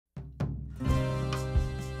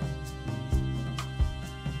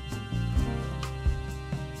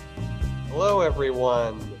Hello,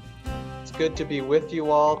 everyone. It's good to be with you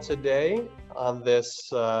all today on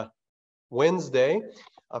this Wednesday.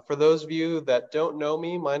 For those of you that don't know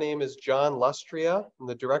me, my name is John Lustria. I'm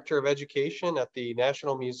the Director of Education at the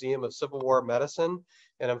National Museum of Civil War Medicine,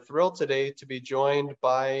 and I'm thrilled today to be joined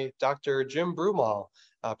by Dr. Jim Broomall,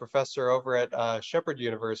 professor over at Shepherd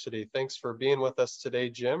University. Thanks for being with us today,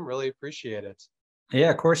 Jim. Really appreciate it. Yeah,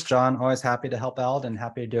 of course, John. Always happy to help out and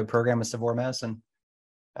happy to do a program with Civil War Medicine.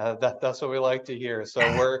 That's what we like to hear. So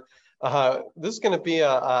this is going to be,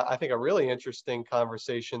 I think, a really interesting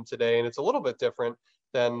conversation today, and it's a little bit different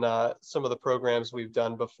than some of the programs we've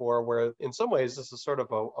done before, where in some ways this is sort of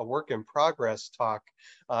a work in progress talk,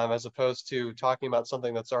 as opposed to talking about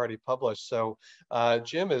something that's already published. So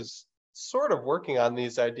Jim is sort of working on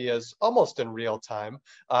these ideas almost in real time.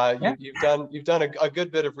 You've done a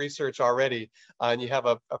good bit of research already, and you have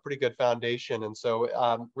a pretty good foundation. And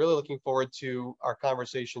so really looking forward to our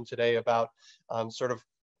conversation today about sort of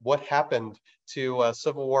what happened to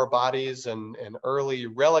Civil War bodies and early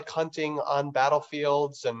relic hunting on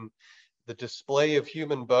battlefields and the display of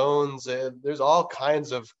human bones. There's all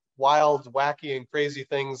kinds of wild, wacky, and crazy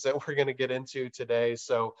things that we're going to get into today.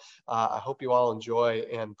 So I hope you all enjoy,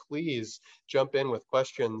 and please jump in with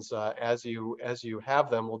questions as you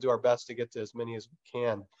have them. We'll do our best to get to as many as we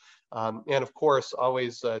can. And of course,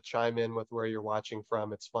 always chime in with where you're watching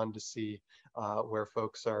from. It's fun to see where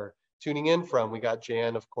folks are tuning in from. We got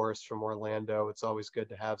Jan, of course, from Orlando. It's always good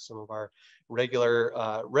to have some of our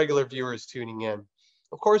regular viewers tuning in.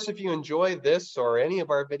 Of course, if you enjoy this or any of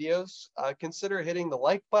our videos, consider hitting the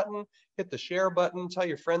like button, hit the share button, tell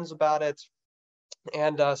your friends about it,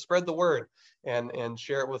 and spread the word and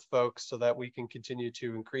share it with folks so that we can continue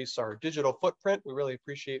to increase our digital footprint. We really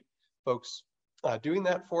appreciate folks doing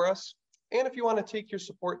that for us. And if you want to take your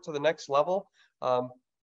support to the next level,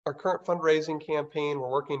 our current fundraising campaign,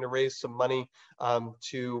 we're working to raise some money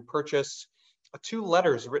to purchase 2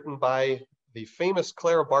 letters written by the famous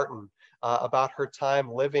Clara Barton about her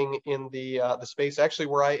time living in the space actually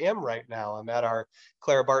where I am right now. I'm at our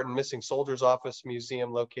Clara Barton Missing Soldiers Office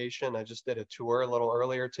Museum location. I just did a tour a little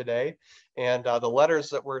earlier today, and the letters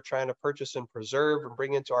that we're trying to purchase and preserve and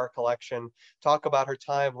bring into our collection talk about her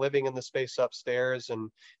time living in the space upstairs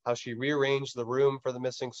and how she rearranged the room for the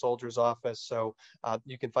Missing Soldiers Office. So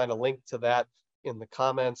you can find a link to that in the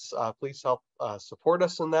comments. Please help support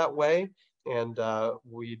us in that way, and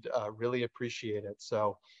we'd really appreciate it.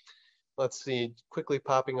 So let's see, quickly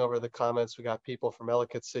popping over the comments. We got people from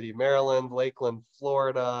Ellicott City, Maryland, Lakeland,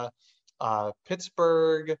 Florida,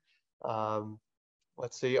 Pittsburgh.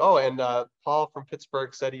 Let's see. Oh, and Paul from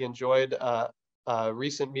Pittsburgh said he enjoyed a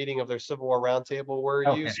recent meeting of their Civil War Roundtable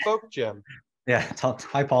where you spoke, Jim. Yeah.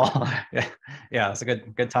 Hi, Paul. Yeah, it's a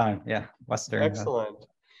good time. Yeah, Western. Excellent.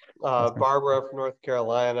 Barbara from North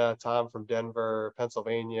Carolina, Tom from Denver,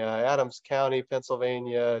 Pennsylvania, Adams County,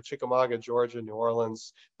 Pennsylvania, Chickamauga, Georgia, New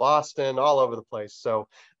Orleans, Boston, all over the place. So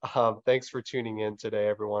thanks for tuning in today,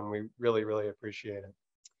 everyone. We really appreciate it.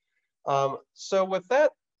 So with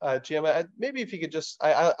that, Jim, maybe if you could just,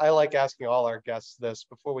 I like asking all our guests this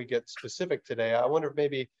before we get specific today. I wonder if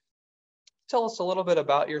maybe tell us a little bit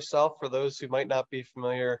about yourself for those who might not be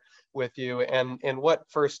familiar with you, and what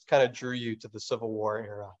first kind of drew you to the Civil War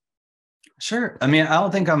era. Sure. I mean, I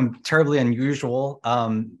don't think I'm terribly unusual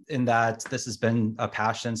in that this has been a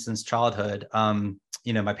passion since childhood.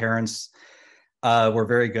 My parents were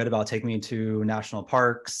very good about taking me to national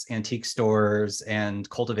parks, antique stores, and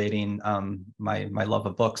cultivating my love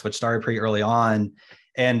of books, which started pretty early on.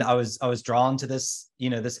 And I was drawn to this,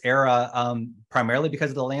 this era primarily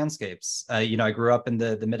because of the landscapes. I grew up in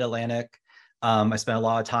the Mid-Atlantic. I spent a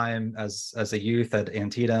lot of time as a youth at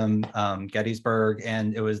Antietam, Gettysburg,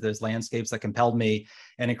 and it was those landscapes that compelled me.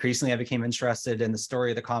 And increasingly, I became interested in the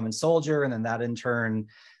story of the common soldier, and then that in turn,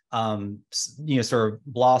 sort of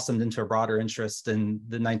blossomed into a broader interest in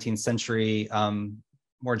the 19th century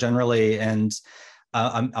more generally. And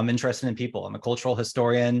I'm interested in people. I'm a cultural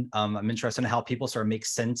historian. I'm interested in how people sort of make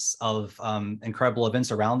sense of incredible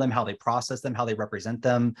events around them, how they process them, how they represent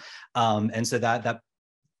them, and so that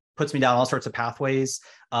puts me down all sorts of pathways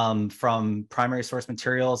from primary source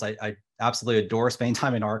materials. I absolutely adore spending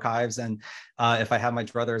time in archives. And if I had my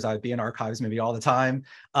druthers, I'd be in archives maybe all the time,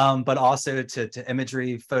 but also to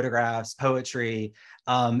imagery, photographs, poetry.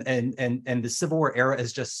 And the Civil War era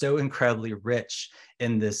is just so incredibly rich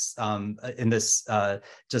in this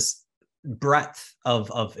just breadth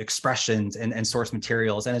of expressions and source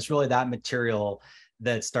materials. And it's really that material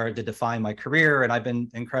that started to define my career. And I've been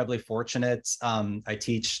incredibly fortunate. I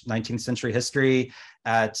teach 19th century history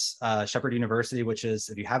at Shepherd University, which is,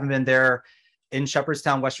 if you haven't been there, in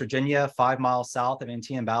Shepherdstown, West Virginia, 5 miles south of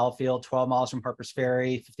Antietam Battlefield, 12 miles from Harper's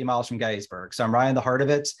Ferry, 50 miles from Gettysburg. So I'm right in the heart of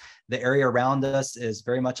it. The area around us is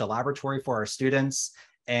very much a laboratory for our students.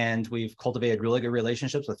 And we've cultivated really good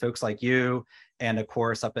relationships with folks like you, and of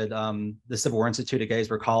course up at the Civil War Institute at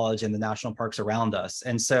Gettysburg College and the national parks around us.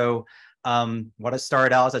 And so what has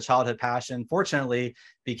started out as a childhood passion, fortunately,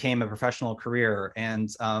 became a professional career. And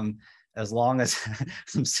as long as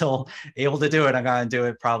I'm still able to do it, I'm going to do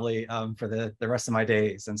it probably for the rest of my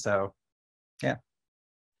days. And so, yeah.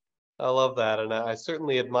 I love that. And I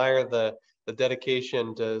certainly admire the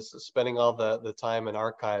dedication to spending all the time in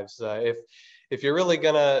archives. If you're really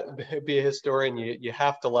gonna be a historian, you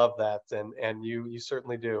have to love that, and you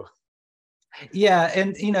certainly do. Yeah,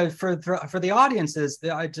 and for the audiences,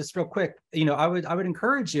 I just real quick, I would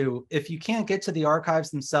encourage you, if you can't get to the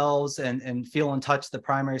archives themselves and feel and touch the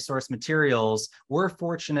primary source materials, we're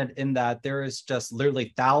fortunate in that there is just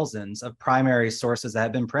literally thousands of primary sources that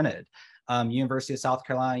have been printed. University of South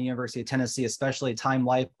Carolina, University of Tennessee, especially Time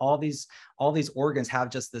Life, all these organs have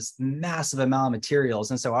just this massive amount of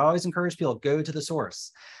materials. And so I always encourage people, go to the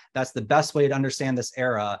source. That's the best way to understand this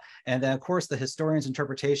era. And then of course the historian's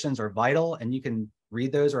interpretations are vital, and you can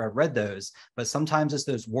read those, or I've read those, but sometimes it's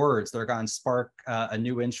those words that are going to spark a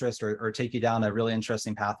new interest or take you down a really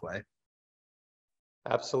interesting pathway.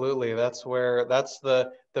 Absolutely. That's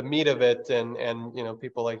the meat of it. And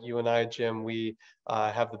people like you and I, Jim, we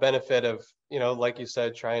have the benefit of, like you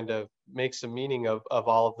said, trying to make some meaning of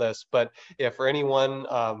all of this. But yeah, for anyone,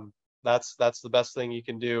 that's the best thing you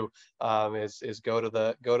can do, is go to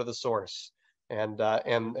the source. And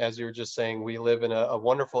as you were just saying, we live in a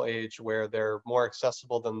wonderful age where they're more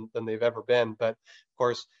accessible than they've ever been. But of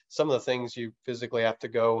course, some of the things you physically have to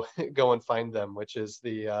go and find them, which is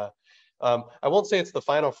I won't say it's the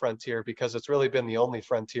final frontier, because it's really been the only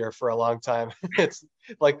frontier for a long time. It's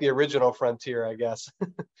like the original frontier, I guess.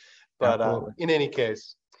 But in any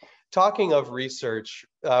case, talking of research,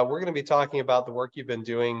 we're going to be talking about the work you've been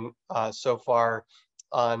doing so far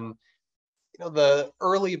on the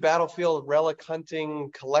early battlefield relic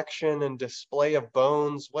hunting, collection and display of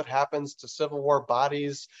bones, what happens to Civil War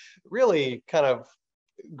bodies, really kind of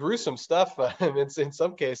gruesome stuff in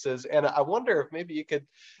some cases. And I wonder if maybe you could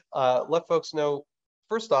let folks know,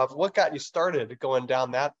 first off, what got you started going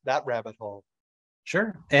down that rabbit hole?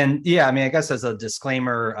 Sure. And yeah, I mean, I guess as a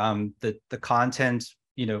disclaimer, the content,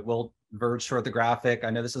 will verge toward the graphic.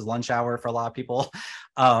 I know this is lunch hour for a lot of people.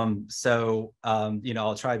 So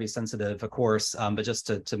I'll try to be sensitive, of course, but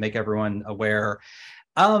just to make everyone aware.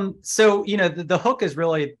 So, the hook is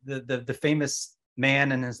really the famous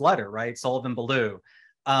man and his letter, right? Sullivan Ballou.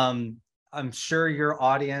 I'm sure your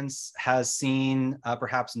audience has seen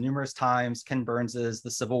perhaps numerous times Ken Burns's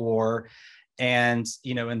The Civil War. And,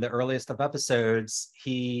 in the earliest of episodes,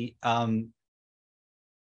 he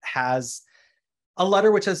has a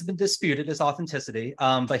letter which has been disputed its authenticity,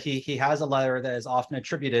 but he has a letter that is often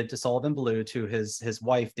attributed to Sullivan Ballou to his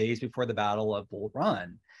wife days before the Battle of Bull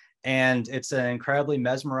Run. And it's an incredibly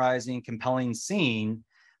mesmerizing, compelling scene.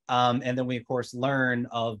 And then we, of course, learn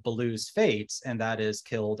of Ballou's fate, and that is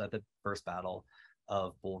killed at the First Battle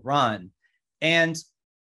of Bull Run. And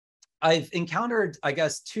I've encountered, I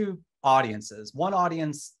guess, two audiences. One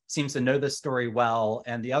audience seems to know this story well,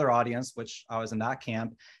 and the other audience, which I was in that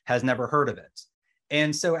camp, has never heard of it.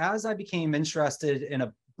 And so as I became interested in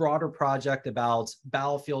a broader project about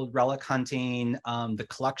battlefield relic hunting, the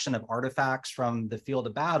collection of artifacts from the field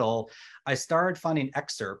of battle, I started finding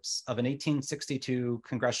excerpts of an 1862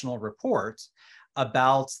 congressional report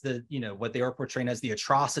about what they were portraying as the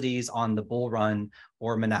atrocities on the Bull Run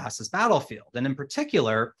or Manassas battlefield. And in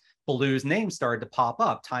particular, Ballou's name started to pop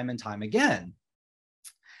up time and time again.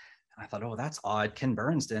 I thought, oh, that's odd. Ken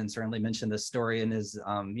Burns didn't certainly mention this story in his,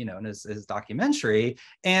 in his documentary.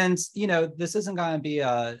 And, this isn't going to be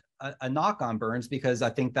a knock on Burns, because I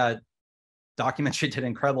think that documentary did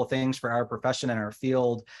incredible things for our profession and our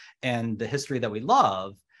field and the history that we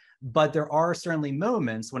love. But there are certainly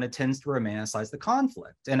moments when it tends to romanticize the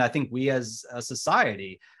conflict. And I think we as a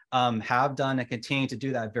society have done and continue to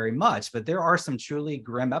do that very much. But there are some truly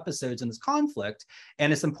grim episodes in this conflict.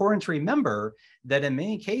 And it's important to remember that in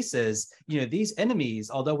many cases, these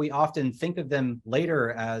enemies, although we often think of them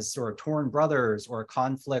later as sort of torn brothers or a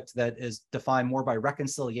conflict that is defined more by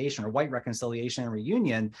reconciliation or white reconciliation and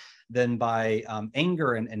reunion than by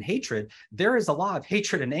anger and hatred, there is a lot of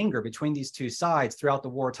hatred and anger between these two sides throughout the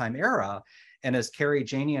wartime era. And as Carrie,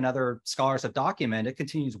 Janey, and other scholars have documented, it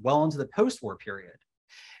continues well into the post-war period.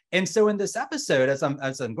 And so in this episode, as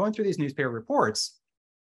I'm going through these newspaper reports,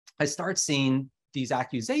 I start seeing these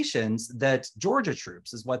accusations that Georgia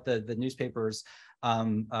troops, is what the newspapers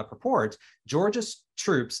purport, Georgia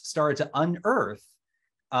troops started to unearth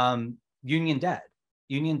Union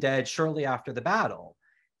dead shortly after the battle.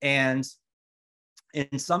 And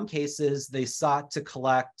in some cases, they sought to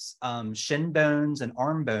collect shin bones and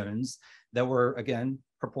arm bones that were, again,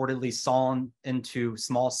 purportedly sawn into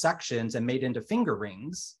small sections and made into finger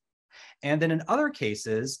rings. And then in other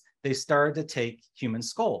cases, they started to take human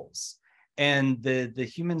skulls. And the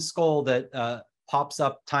human skull that pops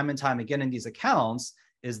up time and time again in these accounts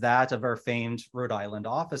is that of our famed Rhode Island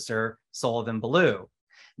officer, Sullivan Ballou.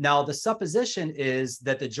 Now, the supposition is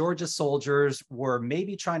that the Georgia soldiers were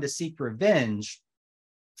maybe trying to seek revenge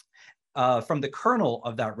from the colonel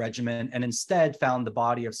of that regiment, and instead found the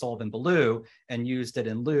body of Sullivan Ballou and used it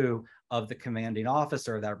in lieu of the commanding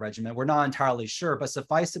officer of that regiment. We're not entirely sure, but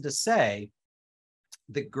suffice it to say,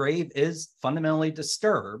 the grave is fundamentally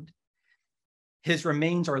disturbed. His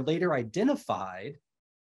remains are later identified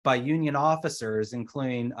by Union officers,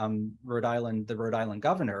 including the Rhode Island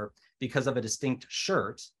governor, because of a distinct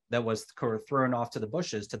shirt that was thrown off to the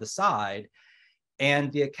bushes to the side,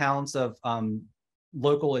 and the accounts of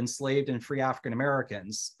local enslaved and free African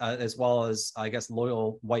Americans, as well as, I guess,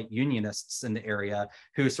 loyal white Unionists in the area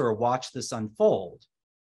who sort of watched this unfold.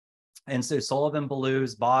 And so Sullivan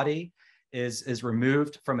Ballou's body is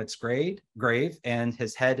removed from its grave, and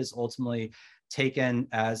his head is ultimately taken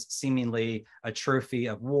as seemingly a trophy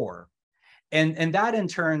of war. And that in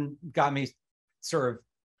turn got me sort of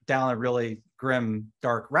down a really grim,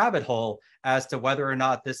 dark rabbit hole as to whether or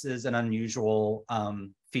not this is an unusual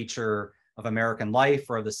feature of American life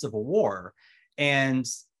or of the Civil War. And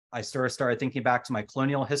I sort of started thinking back to my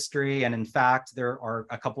colonial history. And in fact, there are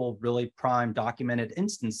a couple really prime documented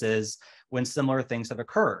instances when similar things have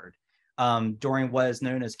occurred. During what is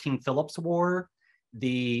known as King Philip's War,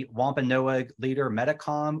 the Wampanoag leader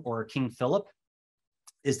Metacom, or King Philip,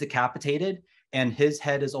 is decapitated, and his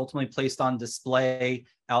head is ultimately placed on display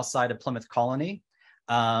outside of Plymouth Colony.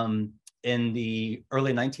 In the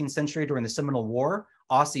early 19th century, during the Seminole War,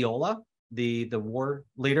 Osceola, the war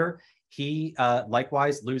leader, he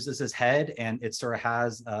likewise loses his head, and it sort of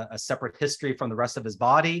has a separate history from the rest of his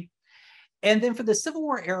body. And then for the Civil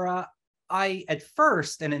War era, I, at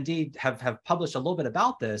first, and indeed have published a little bit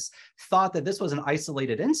about this, thought that this was an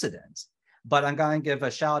isolated incident. But I'm going to give a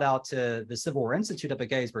shout out to the Civil War Institute up at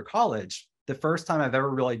Gettysburg College. The first time I've ever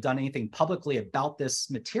really done anything publicly about this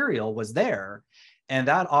material was there. And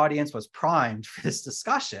that audience was primed for this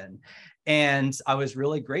discussion. And I was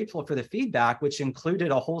really grateful for the feedback, which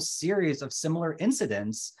included a whole series of similar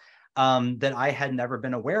incidents that I had never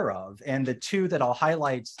been aware of. And the two that I'll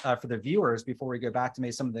highlight for the viewers before we go back to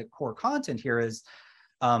maybe some of the core content here is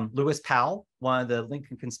Lewis Powell, one of the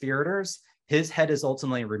Lincoln conspirators. His head is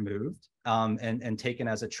ultimately removed and taken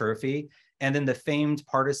as a trophy. And then the famed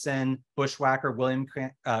partisan bushwhacker William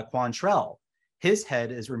Quantrell, his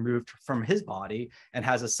head is removed from his body and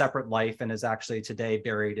has a separate life and is actually today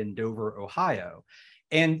buried in Dover, Ohio.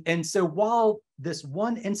 And so while this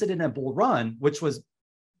one incident at Bull Run, which was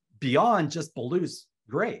beyond just Ballou's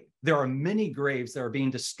grave, there are many graves that are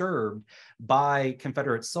being disturbed by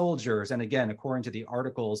Confederate soldiers. And again, according to the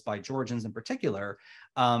articles by Georgians in particular,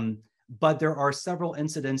 but there are several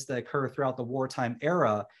incidents that occur throughout the wartime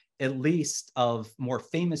era, at least of more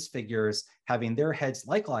famous figures having their heads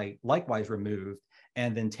likewise removed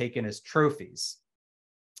and then taken as trophies.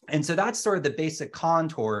 And so that's sort of the basic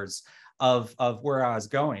contours of where I was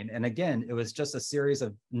going. And again, it was just a series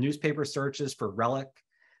of newspaper searches for relic,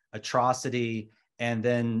 atrocity, and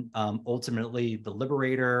then ultimately the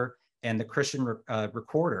Liberator and the Christian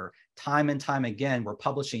Recorder, time and time again, were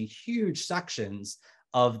publishing huge sections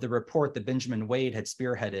of the report that Benjamin Wade had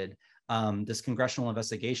spearheaded, this congressional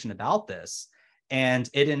investigation about this. And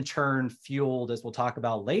it in turn fueled, as we'll talk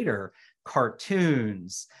about later,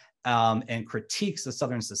 cartoons and critiques of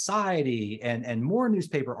Southern society and more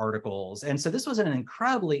newspaper articles. And so this was an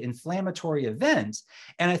incredibly inflammatory event.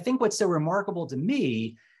 And I think what's so remarkable to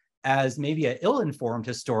me as maybe an ill-informed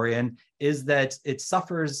historian is that it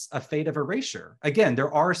suffers a fate of erasure. Again,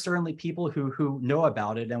 there are certainly people who know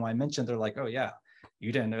about it. And when I mentioned, they're like, oh yeah,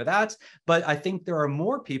 you didn't know that. But I think there are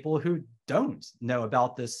more people who don't know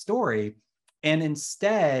about this story. And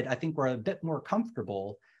instead, I think we're a bit more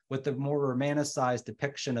comfortable with the more romanticized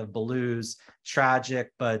depiction of Ballou's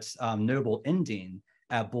tragic but noble ending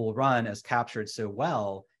at Bull Run, as captured so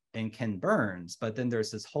well in Ken Burns. But then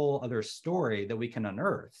there's this whole other story that we can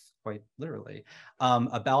unearth, quite literally,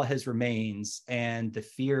 about his remains and the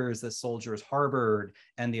fears that soldiers harbored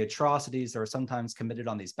and the atrocities that are sometimes committed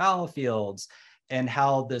on these battlefields, and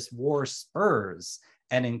how this war spurs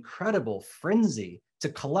an incredible frenzy to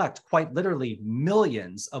collect quite literally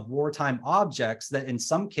millions of wartime objects that in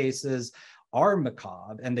some cases are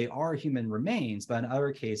macabre and they are human remains, but in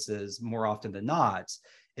other cases, more often than not,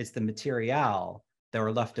 it's the material that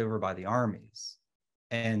were left over by the armies.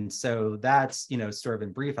 And so that's, sort of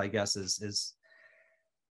in brief, I guess, is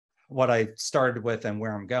what I started with and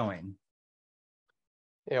where I'm going.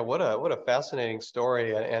 Yeah, what a fascinating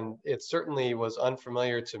story, and it certainly was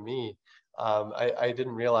unfamiliar to me. I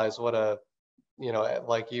didn't realize what a,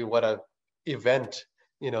 like you, what a event,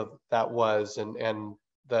 that was, and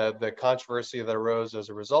the controversy that arose as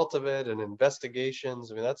a result of it, and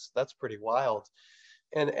investigations. I mean, that's pretty wild.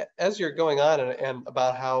 And as you're going on, and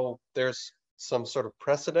about how there's some sort of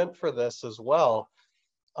precedent for this as well,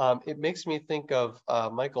 it makes me think of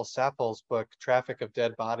Michael Sappel's book, Traffic of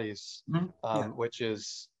Dead Bodies, Yeah. which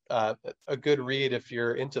is a good read if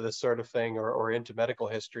you're into this sort of thing, or into medical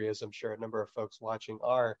history, as I'm sure a number of folks watching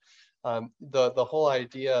are. The whole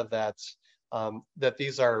idea that that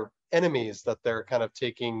these are enemies, that they're kind of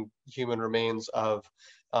taking human remains of,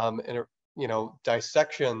 and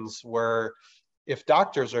dissections where, if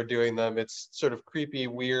doctors are doing them, it's sort of creepy,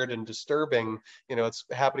 weird, and disturbing. It's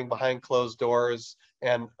happening behind closed doors,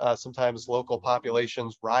 and sometimes local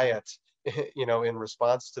populations riot, in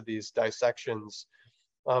response to these dissections.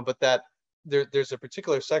 But that there's a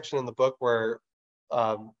particular section in the book where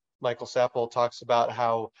Michael Sappel talks about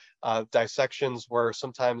how dissections were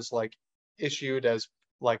sometimes like issued as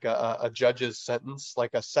like a judge's sentence,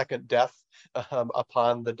 like a second death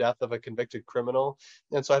upon the death of a convicted criminal.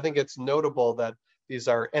 And so I think it's notable that these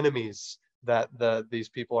are enemies that these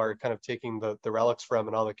people are kind of taking the relics from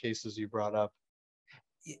in all the cases you brought up.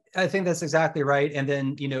 I think that's exactly right. And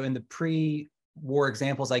then, in the pre-war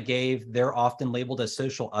examples I gave, they're often labeled as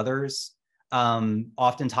social others.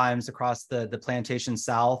 Oftentimes across the plantation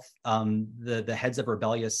South, the heads of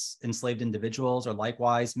rebellious enslaved individuals are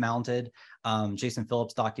likewise mounted. Jason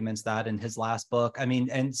Phillips documents that in his last book. I mean,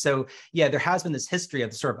 and so, yeah, there has been this history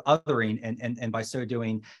of sort of othering and by so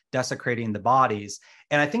doing, desecrating the bodies.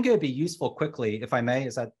 And I think it would be useful quickly, if I may,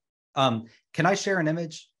 can I share an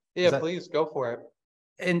image? Yeah, please go for it.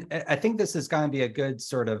 And I think this is going to be a good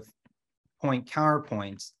sort of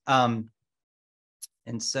counterpoint. And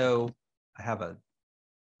so I have a,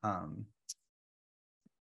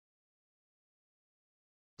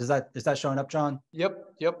 is that showing up, John? Yep.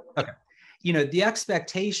 Okay. The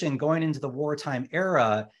expectation going into the wartime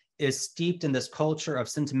era is steeped in this culture of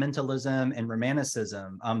sentimentalism and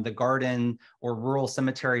romanticism. The garden or rural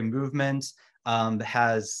cemetery movement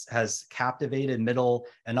has captivated middle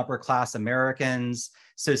and upper class Americans.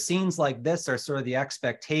 So scenes like this are sort of the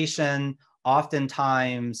expectation.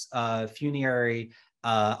 Oftentimes, funerary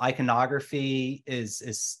iconography is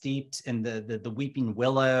steeped in the weeping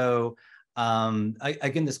willow.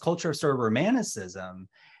 Again, this culture of sort of romanticism.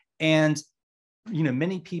 And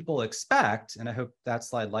many people expect, and I hope that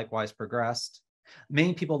slide likewise progressed,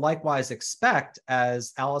 many people likewise expect,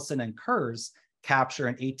 as Allison and Kurz capture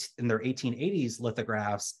in their 1880s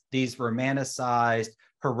lithographs, these romanticized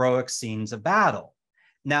heroic scenes of battle.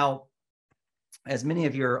 Now, as many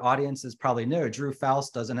of your audiences probably know, Drew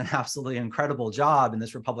Faust does an absolutely incredible job in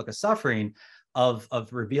this Republic of Suffering of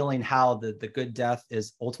revealing how the good death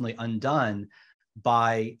is ultimately undone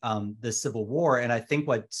by the Civil War. And I think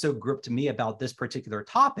what so gripped me about this particular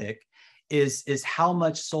topic is how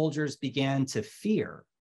much soldiers began to fear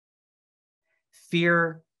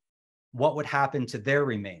what would happen to their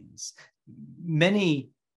remains. Many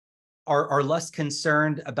are less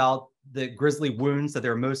concerned about the grisly wounds that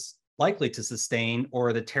they're most likely to sustain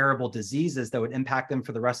or the terrible diseases that would impact them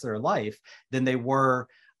for the rest of their life than they were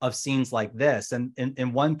of scenes like this. And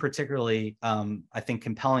in one particularly, I think,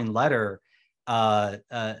 compelling letter, I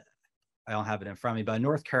don't have it in front of me, but a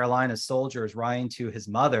North Carolina soldier is writing to his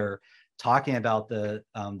mother talking about the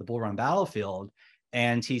Bull Run battlefield,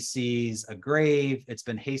 and he sees a grave. It's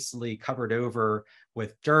been hastily covered over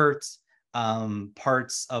with dirt.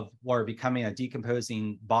 Parts of what are becoming a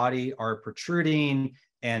decomposing body are protruding,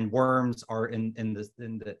 and worms are in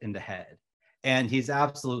the head. And he's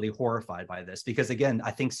absolutely horrified by this because, again,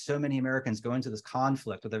 I think so many Americans go into this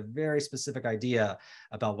conflict with a very specific idea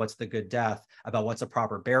about what's the good death, about what's a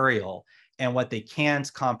proper burial. And what they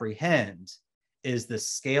can't comprehend is the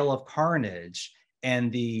scale of carnage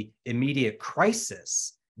and the immediate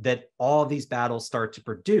crisis that all these battles start to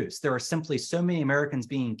produce. There are simply so many Americans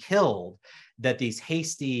being killed that these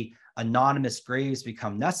hasty, anonymous graves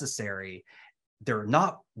become necessary. They're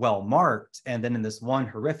not well marked. And then in this one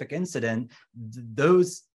horrific incident,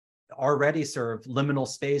 those already sort of liminal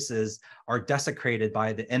spaces are desecrated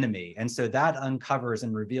by the enemy. And so that uncovers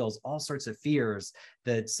and reveals all sorts of fears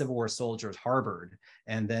that Civil War soldiers harbored.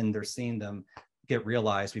 And then they're seeing them get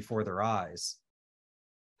realized before their eyes.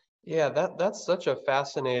 Yeah, that's such a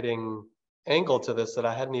fascinating angle to this that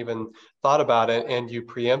I hadn't even thought about it. And you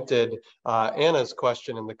preempted Anna's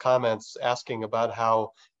question in the comments asking about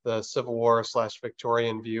how the Civil War /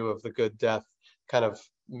 Victorian view of the good death kind of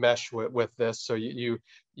mesh with this. So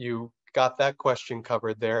you got that question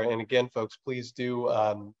covered there. And again, folks, please do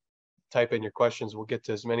type in your questions. We'll get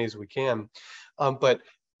to as many as we can. But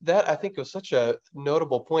that I think was such a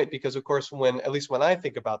notable point because, of course, at least when I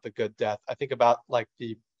think about the good death, I think about like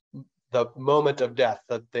the moment of death,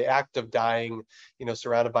 the act of dying,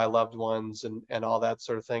 surrounded by loved ones and all that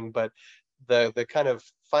sort of thing. But the kind of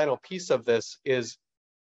final piece of this is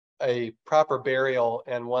a proper burial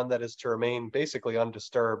and one that is to remain basically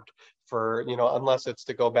undisturbed for, unless it's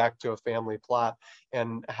to go back to a family plot.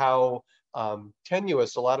 And how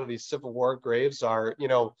tenuous a lot of these Civil War graves are,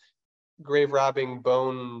 grave robbing,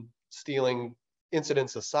 bone stealing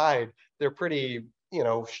incidents aside, they're pretty,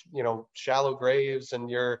 shallow graves, and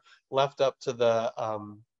you're left up to the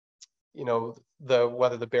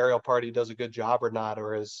whether the burial party does a good job or not,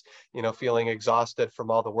 or is feeling exhausted from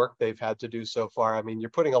all the work they've had to do so far. I mean, you're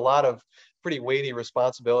putting a lot of pretty weighty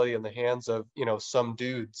responsibility in the hands of some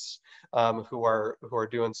dudes who are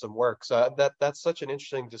doing some work. So that's such an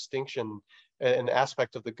interesting distinction and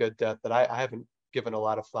aspect of the good death that I haven't given a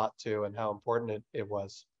lot of thought to, and how important it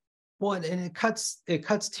was. Well, and it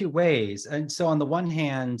cuts two ways. And so on the one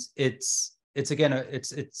hand, it's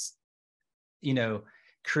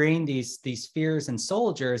creating these fears in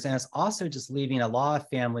soldiers, and it's also just leaving a lot of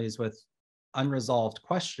families with unresolved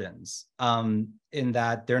questions, in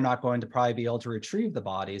that they're not going to probably be able to retrieve the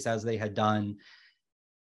bodies as they had done,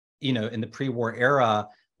 in the pre-war era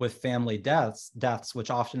with family deaths, which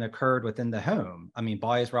often occurred within the home. I mean,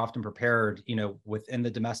 bodies were often prepared, within the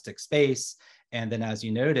domestic space. And then, as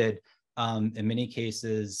you noted, in many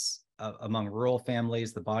cases, among rural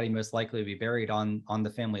families, the body most likely would be buried on the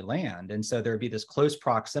family land. And so there'd be this close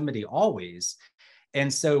proximity always.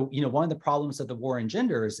 And so, one of the problems that the war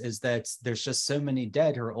engenders is that there's just so many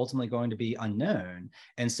dead who are ultimately going to be unknown.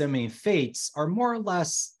 And so many fates are more or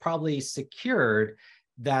less probably secured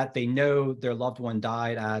that they know their loved one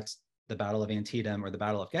died at the Battle of Antietam or the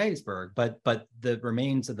Battle of Gettysburg, but the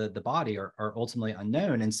remains of the body are ultimately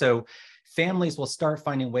unknown. And so families will start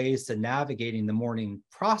finding ways to navigating the mourning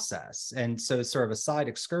process. And so sort of a side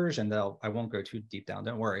excursion that I won't go too deep down,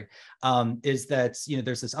 don't worry, is that,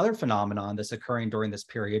 there's this other phenomenon that's occurring during this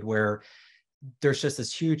period where there's just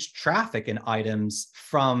this huge traffic in items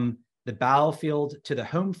from the battlefield to the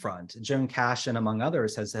home front. Joan Cashin, among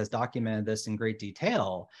others, has documented this in great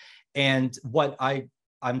detail. And what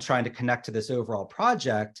I'm trying to connect to this overall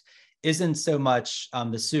project isn't so much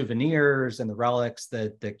the souvenirs and the relics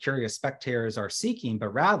that the curious spectators are seeking, but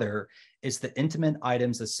rather it's the intimate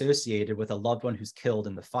items associated with a loved one who's killed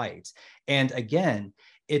in the fight. And again,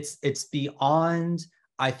 it's beyond,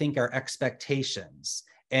 I think, our expectations.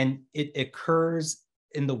 And it occurs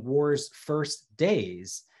in the war's first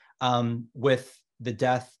days with the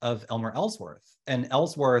death of Elmer Ellsworth. And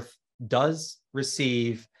Ellsworth does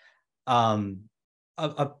receive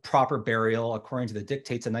a proper burial according to the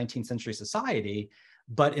dictates of 19th century society,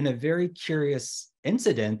 but in a very curious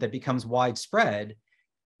incident that becomes widespread,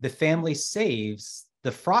 the family saves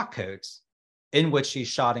the frock coat in which he's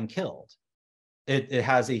shot and killed. It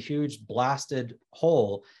has a huge blasted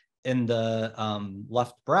hole in the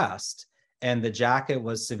left breast, and the jacket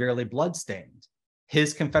was severely bloodstained.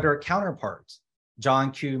 His Confederate counterpart,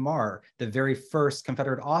 John Q. Marr, the very first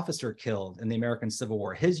Confederate officer killed in the American Civil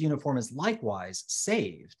War, his uniform is likewise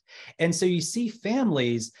saved. And so you see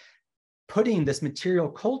families putting this material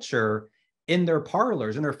culture in their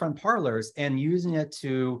parlors, in their front parlors, and using it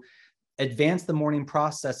to advance the mourning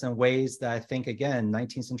process in ways that I think, again,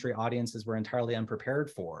 19th century audiences were entirely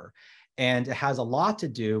unprepared for. And it has a lot to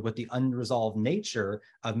do with the unresolved nature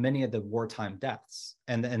of many of the wartime deaths,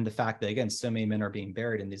 and the fact that, again, so many men are being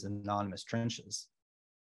buried in these anonymous trenches.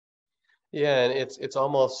 Yeah, and it's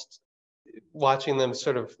almost watching them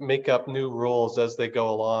sort of make up new rules as they go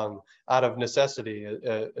along out of necessity,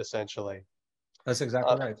 essentially. That's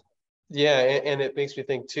exactly right. Yeah, and it makes me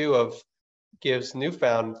think too gives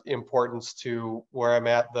newfound importance to where I'm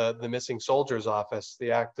at, the missing soldiers office,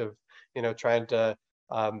 the act of trying to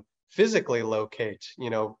physically locate,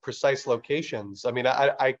 precise locations. I mean,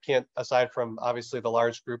 I can't, aside from obviously the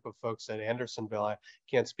large group of folks at Andersonville, I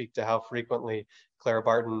can't speak to how frequently Clara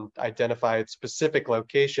Barton identified specific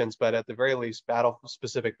locations, but at the very least,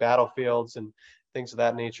 specific battlefields and things of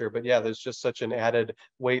that nature. But yeah, there's just such an added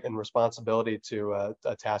weight and responsibility to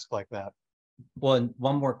a task like that. Well, and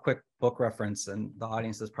one more quick book reference, and the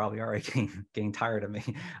audience is probably already getting tired of me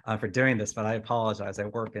for doing this, but I apologize. I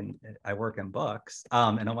work in books,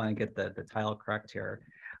 and I want to get the title correct here.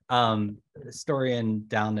 Historian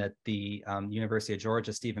down at the University of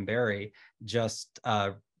Georgia, Stephen Barry, just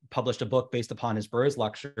published a book based upon his Burroughs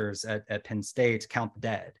lectures at Penn State, Count the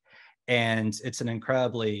Dead, and it's an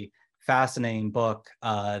incredibly fascinating book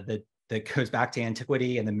that goes back to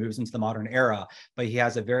antiquity and then moves into the modern era. But he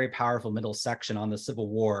has a very powerful middle section on the Civil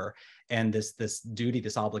War and this duty,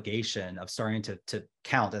 this obligation of starting to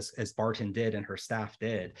count, as Barton did and her staff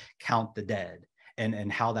did, count the dead,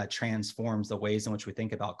 and how that transforms the ways in which we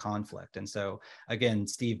think about conflict. And so again,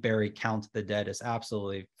 Steve Barry, Count the Dead is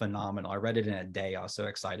absolutely phenomenal. I read it in a day. I was so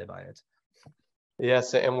excited by it.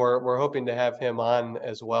 Yes, and we're hoping to have him on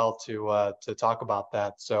as well to talk about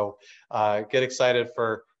that. So get excited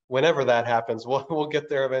for whenever that happens. We'll get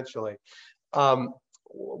there eventually.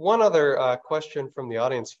 One other question from the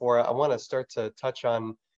audience I want to start to touch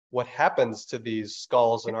on what happens to these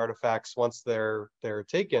skulls and artifacts once they're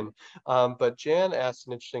taken. But Jan asked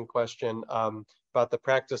an interesting question about the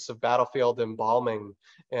practice of battlefield embalming,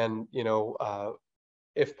 and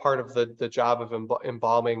if part of the job of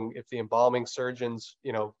embalming, if the embalming surgeons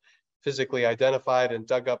physically identified and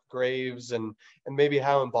dug up graves, and maybe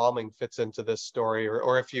how embalming fits into this story,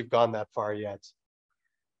 or if you've gone that far yet.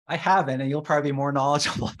 I haven't, and you'll probably be more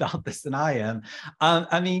knowledgeable about this than I am.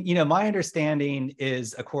 I mean, my understanding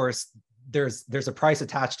is, of course, there's a price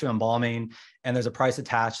attached to embalming, and there's a price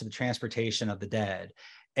attached to the transportation of the dead.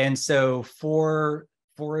 And so for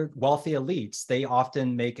wealthy elites, they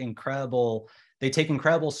often take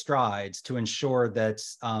incredible strides to ensure that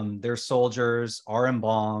their soldiers are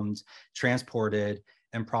embalmed, transported,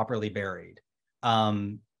 and properly buried.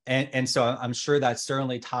 And so I'm sure that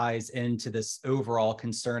certainly ties into this overall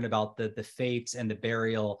concern about the fate and the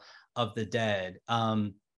burial of the dead.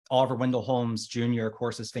 Oliver Wendell Holmes Jr., of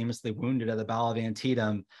course, is famously wounded at the Battle of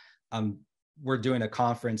Antietam. We're doing a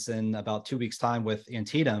conference in about 2 weeks' time with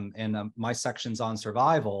Antietam, and my section's on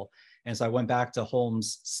survival. And so I went back to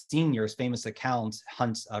Holmes Sr.'s famous account,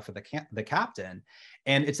 Hunt for the Captain.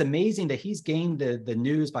 And it's amazing that he's gained the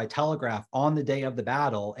news by telegraph on the day of the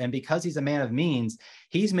battle. And because he's a man of means,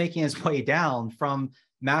 he's making his way down from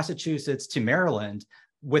Massachusetts to Maryland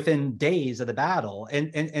within days of the battle.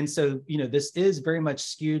 And so, this is very much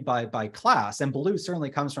skewed by class. And Ballou certainly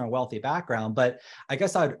comes from a wealthy background. But I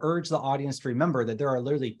guess I'd urge the audience to remember that there are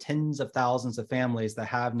literally tens of thousands of families that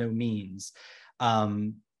have no means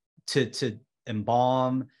to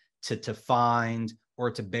embalm, to find,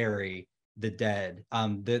 or to bury the dead.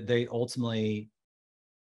 They ultimately,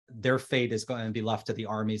 their fate is going to be left to the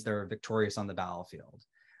armies that are victorious on the battlefield.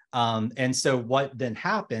 And so what then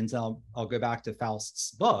happens, I'll go back to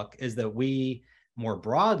Faust's book, is that we more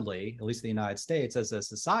broadly, at least in the United States as a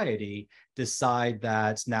society, decide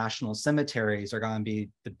that national cemeteries are going to be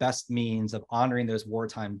the best means of honoring those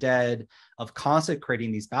wartime dead, of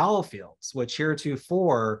consecrating these battlefields, which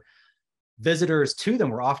heretofore visitors to them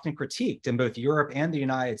were often critiqued in both Europe and the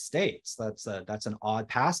United States. That's an odd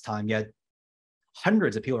pastime, yet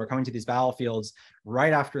hundreds of people are coming to these battlefields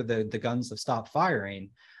right after the guns have stopped firing.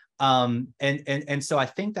 And so I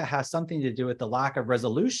think that has something to do with the lack of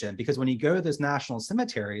resolution, because when you go to those national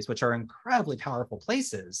cemeteries, which are incredibly powerful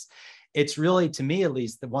places, it's really, to me at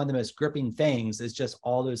least, one of the most gripping things is just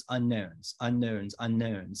all those unknowns.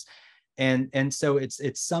 And so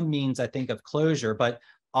it's some means, I think, of closure. But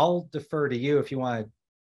I'll defer to you if you want to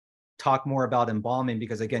talk more about embalming,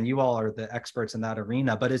 because again, you all are the experts in that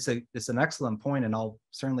arena. But it's an excellent point, and I'll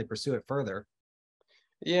certainly pursue it further.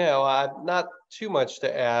 Yeah, well, not too much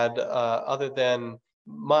to add, other than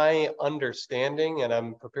my understanding, and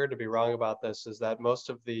I'm prepared to be wrong about this, is that most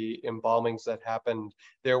of the embalmings that happened,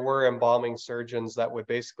 there were embalming surgeons that would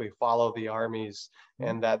basically follow the armies,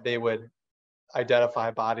 and that they would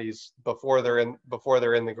identify bodies before they're in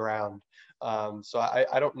the ground. So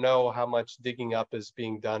I don't know how much digging up is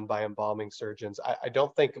being done by embalming surgeons. I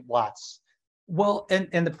don't think lots. Well,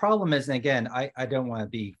 and the problem is, and again, I don't want to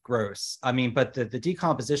be gross. I mean, but the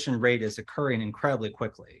decomposition rate is occurring incredibly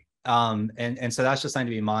quickly. And so that's just something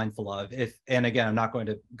to be mindful of. And again, I'm not going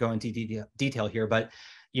to go into detail here, but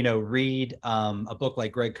read a book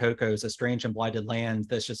like Greg Coco's A Strange and Blighted Land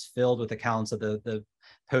that's just filled with accounts of the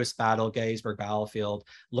post-battle Gettysburg battlefield.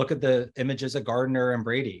 Look at the images of Gardner and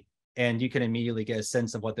Brady. and you can immediately get a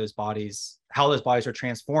sense of how those bodies are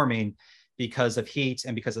transforming because of heat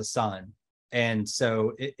and because of sun. And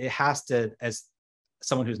so it has to, as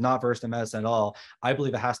someone who's not versed in medicine at all, I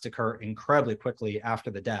believe it has to occur incredibly quickly after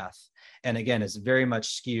the death. And again, it's very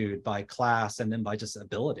much skewed by class and then by just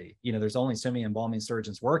ability. There's only so many embalming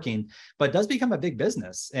surgeons working, but it does become a big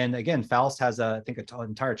business. And again, Faust has, I think, an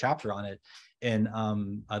entire chapter on it in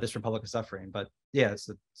This Republic of Suffering. But yeah, it's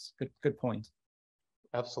a good point.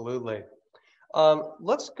 Absolutely.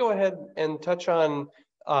 Let's go ahead and touch on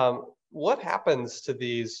what happens to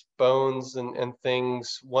these bones and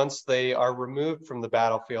things once they are removed from the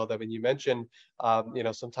battlefield. I mean, you mentioned,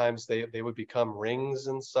 sometimes they would become rings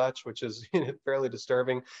and such, which is fairly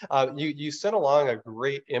disturbing. You sent along a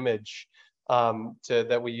great image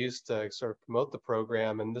that we used to sort of promote the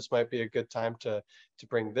program, and this might be a good time to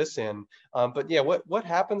bring this in. But yeah, what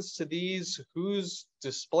happens to these? Who's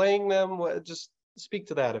displaying them? Just speak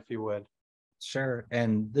to that if you would. Sure.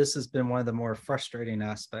 And this has been one of the more frustrating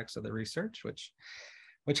aspects of the research,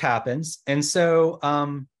 which happens. And so,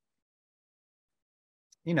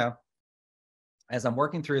 as I'm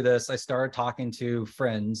working through this, I started talking to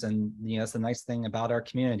friends, and it's the nice thing about our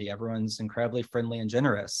community. Everyone's incredibly friendly and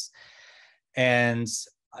generous. And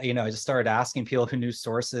I just started asking people who knew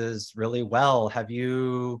sources really well. Have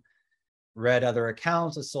you read other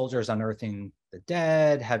accounts of soldiers unearthing the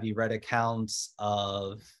dead? Have you read accounts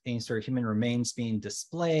of any sort of human remains being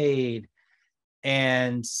displayed?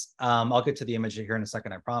 And I'll get to the image here in a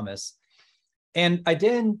second, I promise. And I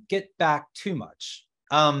didn't get back too much.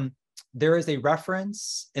 There is a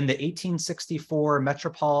reference in the 1864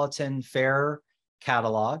 Metropolitan Fair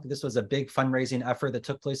catalog. This was a big fundraising effort that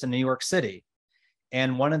took place in New York City.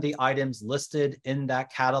 And one of the items listed in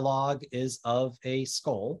that catalog is of a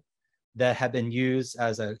skull that had been used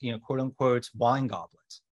as a, quote unquote, wine goblet.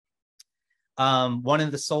 One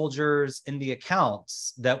of the soldiers in the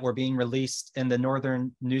accounts that were being released in the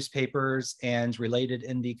northern newspapers and related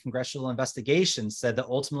in the congressional investigation said that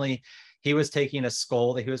ultimately he was taking a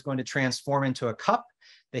skull that he was going to transform into a cup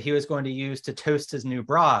that he was going to use to toast his new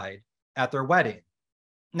bride at their wedding.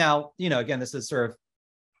 Now, again, this is sort of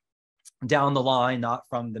down the line, not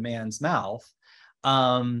from the man's mouth.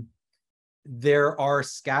 There are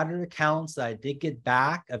scattered accounts that I did get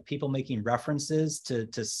back of people making references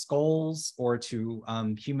to skulls or to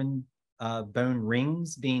human bone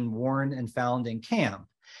rings being worn and found in camp.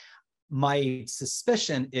 My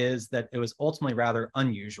suspicion is that it was ultimately rather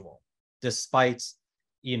unusual, despite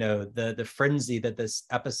the frenzy that this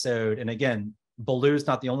episode, and again, Baloo's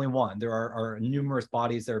not the only one. There are numerous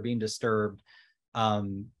bodies that are being disturbed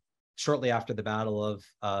shortly after the Battle of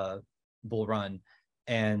Bull Run.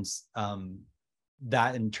 And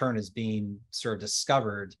that in turn is being sort of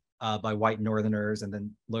discovered by white Northerners and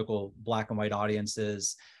then local Black and white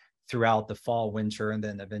audiences throughout the fall, winter, and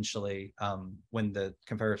then eventually when the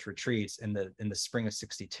Confederates retreats in the spring of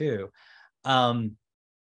 '62. But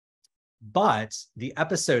the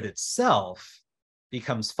episode itself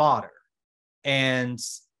becomes fodder. And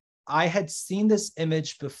I had seen this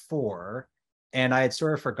image before, and I had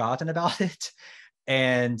sort of forgotten about it.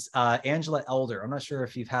 And Angela Elder, I'm not sure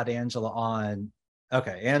if you've had Angela on.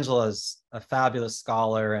 Okay, Angela's a fabulous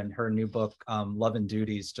scholar, and her new book, Love and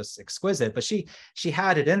Duty, is just exquisite. But she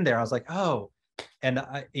had it in there. I was like, oh, and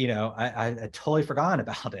I totally forgotten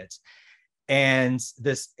about it. And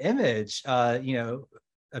this image,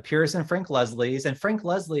 appears in Frank Leslie's, and Frank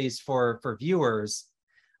Leslie's for viewers.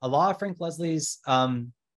 A lot of Frank Leslie's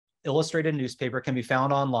illustrated newspaper can be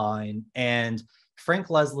found online, and Frank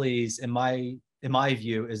Leslie's, in my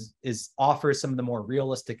view, is offers some of the more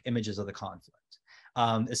realistic images of the conflict,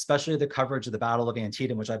 especially the coverage of the Battle of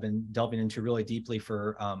Antietam, which I've been delving into really deeply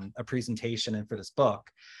for a presentation and for this book,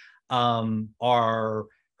 are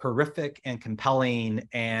horrific and compelling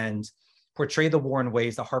and portray the war in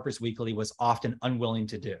ways that Harper's Weekly was often unwilling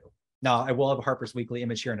to do. Now, I will have a Harper's Weekly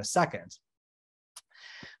image here in a second.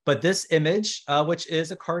 But this image, which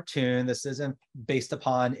is a cartoon, this isn't based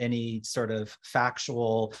upon any sort of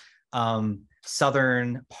factual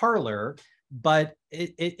Southern parlor, but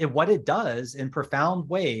what it does in profound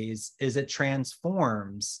ways is it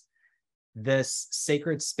transforms this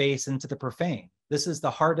sacred space into the profane. This is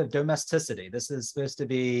the heart of domesticity. This is supposed to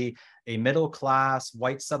be a middle-class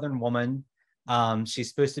white Southern woman. She's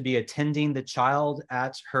supposed to be attending the child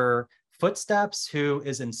at her footsteps, who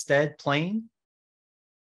is instead playing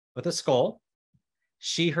with a skull.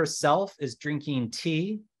 She herself is drinking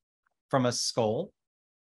tea from a skull,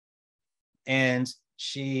 and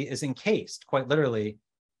she is encased, quite literally,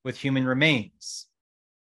 with human remains.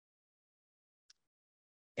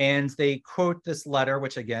 And they quote this letter,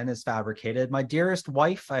 which again is fabricated. "My dearest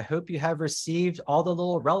wife, I hope you have received all the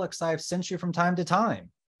little relics I have sent you from time to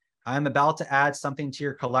time. I am about to add something to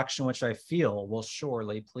your collection which I feel will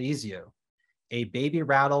surely please you. A baby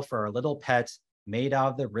rattle for our little pet made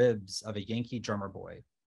out of the ribs of a Yankee drummer boy."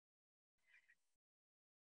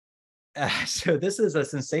 So this is a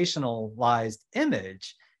sensationalized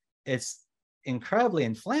image. It's incredibly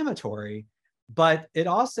inflammatory, but it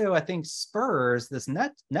also, I think, spurs this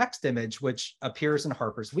next image, which appears in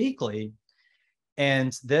Harper's Weekly.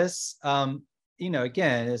 And this,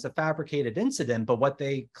 again, is a fabricated incident, but what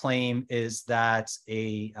they claim is that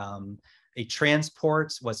a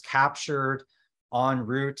transport was captured en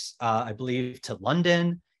route, I believe, to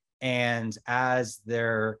London. And as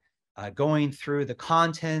they're going through the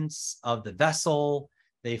contents of the vessel,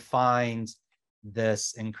 they find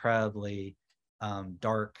this incredibly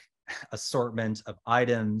dark assortment of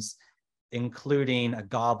items, including a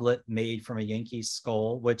goblet made from a Yankee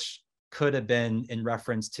skull, which could have been in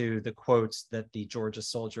reference to the quotes that the Georgia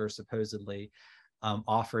soldier supposedly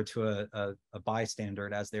offered to a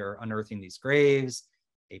bystander as they were unearthing these graves,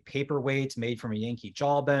 a paperweight made from a Yankee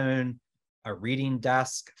jawbone, a reading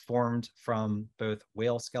desk formed from both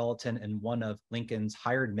whale skeleton and one of Lincoln's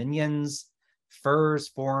hired minions, furs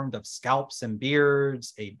formed of scalps and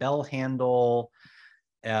beards, a bell handle,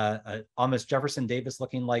 almost Jefferson Davis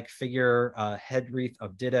looking like figure, head wreath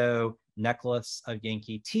of ditto, necklace of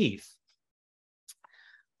Yankee teeth.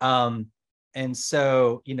 And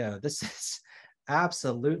so, this is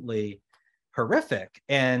absolutely horrific,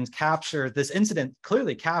 and this incident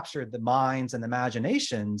clearly captured the minds and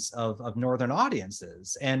imaginations of Northern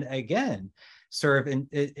audiences. And again, sort of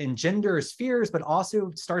engenders fears, but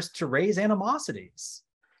also starts to raise animosities.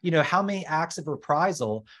 How many acts of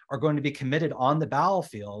reprisal are going to be committed on the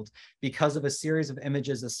battlefield because of a series of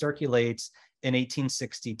images that circulate in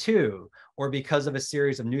 1862, or because of a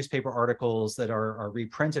series of newspaper articles that are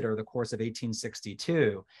reprinted over the course of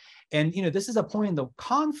 1862. And this is a point in the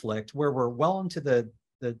conflict where we're well into the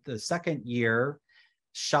second year.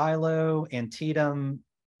 Shiloh, Antietam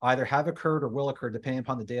either have occurred or will occur, depending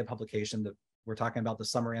upon the day of publication. We're talking about the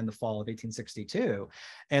summer and the fall of 1862.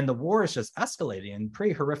 And the war is just escalating in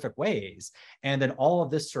pretty horrific ways. And then all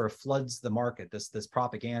of this sort of floods the market, this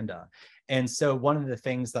propaganda. And so one of the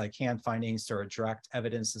things that I can't find any sort of direct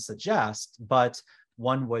evidence to suggest, but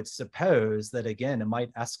one would suppose that, again, it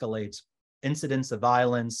might escalate incidents of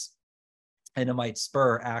violence and it might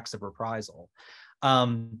spur acts of reprisal.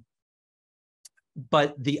 But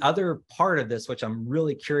the other part of this, which I'm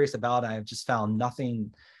really curious about, I've just found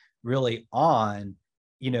nothing really on,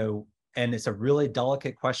 and it's a really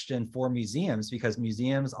delicate question for museums, because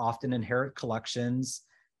museums often inherit collections,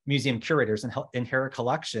 museum curators inherit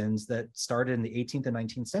collections that started in the 18th and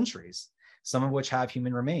 19th centuries, some of which have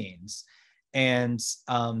human remains. And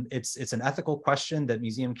it's an ethical question that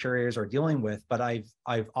museum curators are dealing with, but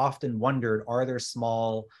I've often wondered, are there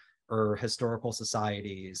small or historical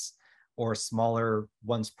societies or smaller,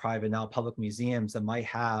 once private, now public museums that might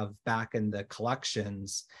have back in the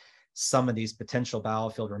collections some of these potential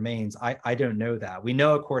battlefield remains? I don't know that. We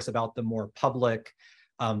know, of course, about the more public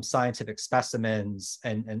scientific specimens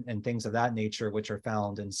and things of that nature, which are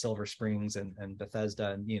found in Silver Springs and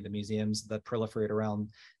Bethesda, and the museums that proliferate around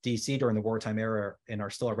DC during the wartime era and are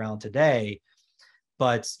still around today.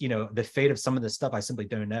 But the fate of some of this stuff, I simply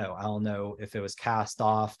don't know. I don't know if it was cast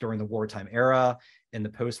off during the wartime era, in the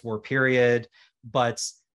post-war period, but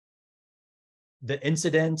the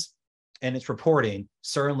incident and its reporting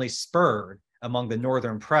certainly spurred among the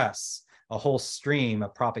Northern press a whole stream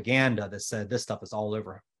of propaganda that said this stuff is all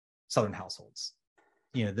over Southern households.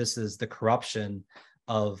 This is the corruption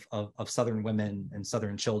of Southern women and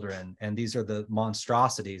Southern children, and these are the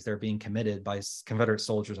monstrosities that are being committed by Confederate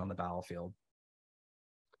soldiers on the battlefield.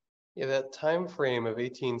 Yeah, that time frame of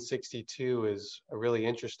 1862 is a really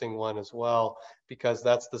interesting one as well, because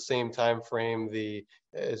that's the same time frame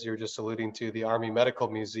as you were just alluding to, the Army Medical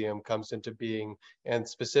Museum comes into being, and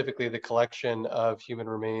specifically the collection of human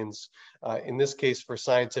remains, in this case for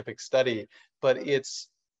scientific study. But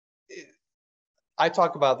I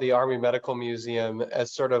talk about the Army Medical Museum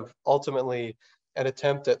as sort of ultimately an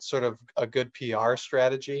attempt at sort of a good PR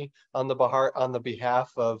strategy on the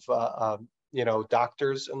behalf of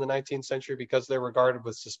doctors in the 19th century, because they're regarded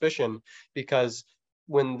with suspicion, because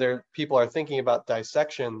when people are thinking about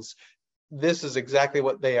dissections, this is exactly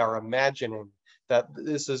what they are imagining, that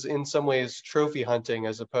this is in some ways trophy hunting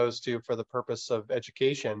as opposed to for the purpose of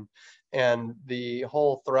education. And the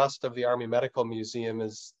whole thrust of the Army Medical Museum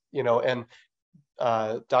is, and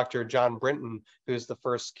Dr. John Brinton, who's the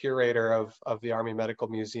first curator of the Army Medical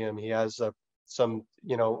Museum, he has a some,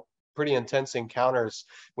 pretty intense encounters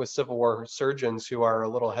with Civil War surgeons who are a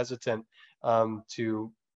little hesitant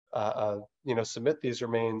to, submit these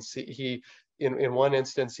remains. He in one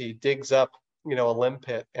instance, he digs up, a limb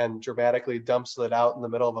pit and dramatically dumps it out in the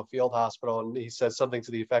middle of a field hospital. And he says something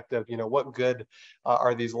to the effect of, what good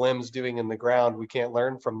are these limbs doing in the ground? We can't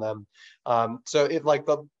learn from them. So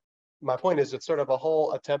my point is, it's sort of a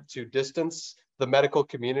whole attempt to distance the medical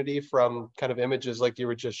community from kind of images like you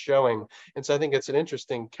were just showing. And so I think it's an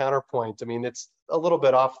interesting counterpoint. I mean, it's a little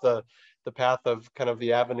bit off the path of kind of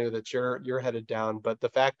the avenue that you're headed down, but the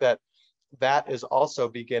fact that that is also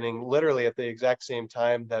beginning literally at the exact same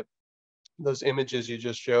time that those images you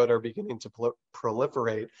just showed are beginning to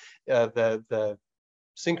proliferate, the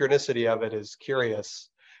synchronicity of it is curious.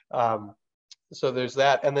 So there's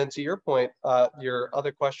that. And then to your point, your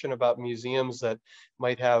other question about museums that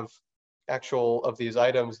might have actual of these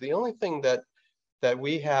items, the only thing that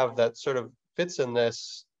we have that sort of fits in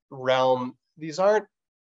this realm, these aren't,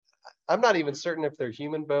 I'm not even certain if they're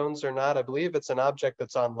human bones or not. I believe it's an object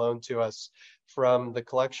that's on loan to us from the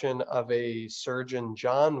collection of a surgeon,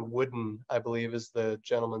 John Wooden, I believe is the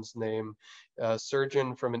gentleman's name, a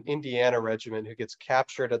surgeon from an Indiana regiment who gets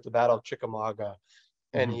captured at the Battle of Chickamauga.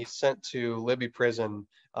 And he's sent to Libby prison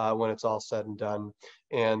when it's all said and done.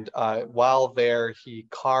 And while there, he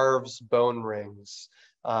carves bone rings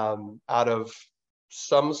out of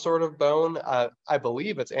some sort of bone. I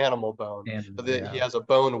believe it's animal bone. He has a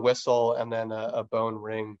bone whistle and then a bone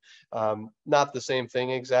ring. Not the same thing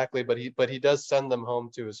exactly, but he does send them home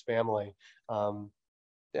to his family.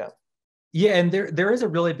 Yeah. Yeah, and there is a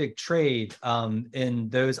really big trade in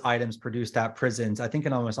those items produced at prisons. I think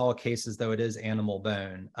in almost all cases, though, it is animal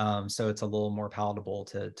bone. So it's a little more palatable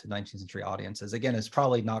to 19th century audiences. Again, it's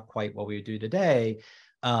probably not quite what we would do today,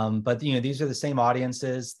 but these are the same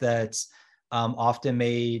audiences that often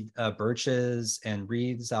made brooches and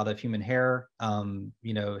wreaths out of human hair.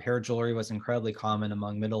 Hair jewelry was incredibly common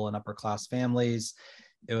among middle and upper class families.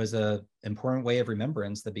 It was an important way of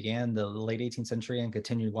remembrance that began the late 18th century and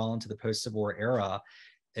continued well into the post-Civil War era.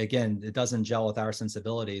 Again, it doesn't gel with our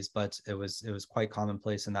sensibilities, but it was quite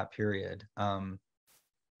commonplace in that period. The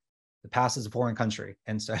past is a foreign country,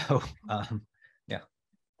 and so yeah.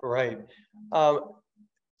 Right.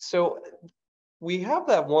 So we have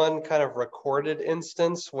that one kind of recorded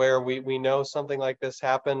instance where we know something like this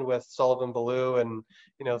happened with Sullivan Ballou and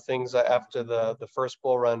things after the first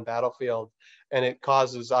Bull Run battlefield, and it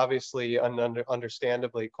causes obviously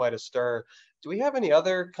understandably quite a stir. Do we have any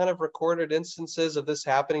other kind of recorded instances of this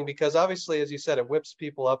happening? Because obviously, as you said, it whips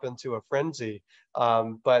people up into a frenzy.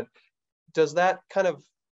 But does that kind of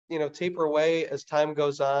taper away as time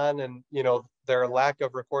goes on, and there are lack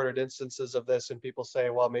of recorded instances of this, and people say,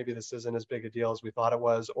 well, maybe this isn't as big a deal as we thought it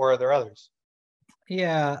was, or are there others?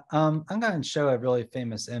 Yeah, I'm going to show a really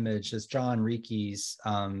famous image. It's John Reeke's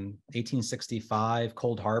 1865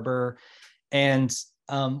 Cold Harbor. And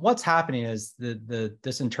what's happening is the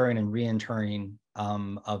disinterring and reinterring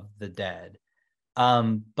of the dead.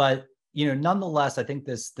 But nonetheless, I think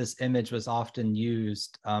this image was often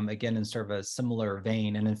used again in sort of a similar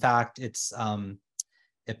vein. And in fact,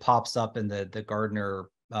 it pops up in the Gardner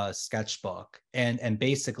sketchbook, and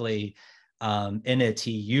basically in it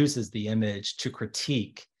he uses the image to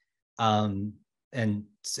critique. And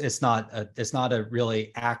it's not a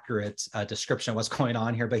really accurate description of what's going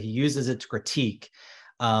on here, but he uses it to critique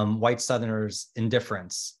white Southerners'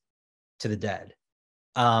 indifference to the dead.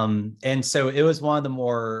 And so it was one of the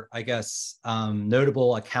more, I guess,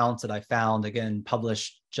 notable accounts that I found, again,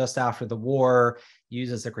 published just after the war,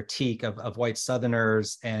 used as a critique of white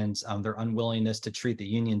Southerners and their unwillingness to treat the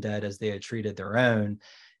Union dead as they had treated their own.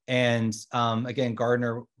 And again,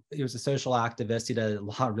 Gardner, he was a social activist. He did a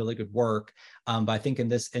lot of really good work. But I think in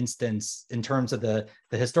this instance, in terms of the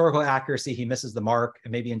historical accuracy, he misses the mark.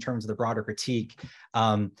 And maybe in terms of the broader critique,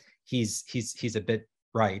 he's a bit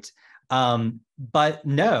right. But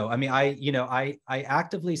no, I mean, I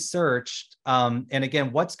actively searched, and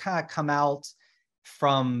again, what's kind of come out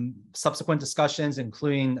from subsequent discussions,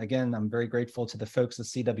 including, again, I'm very grateful to the folks at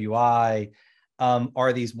CWI,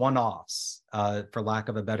 are these one-offs, for lack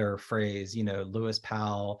of a better phrase, Lewis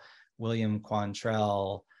Powell, William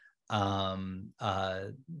Quantrell,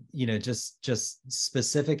 just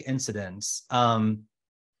specific incidents.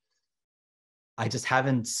 I just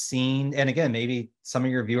haven't seen, and again, maybe some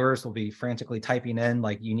of your viewers will be frantically typing in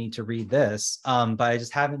like, you need to read this, but I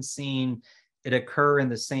just haven't seen it occur in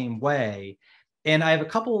the same way. And I have a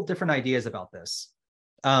couple of different ideas about this.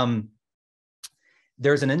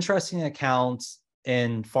 There's an interesting account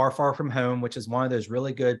in Far, Far From Home, which is one of those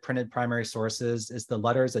really good printed primary sources, is the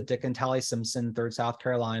letters of Dick and Tally Simpson, 3rd South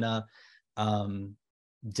Carolina,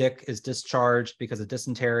 Dick is discharged because of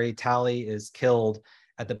dysentery. Tally is killed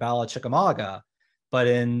at the Battle of Chickamauga. But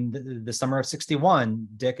in the summer of 61,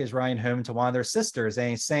 Dick is riding home to one of their sisters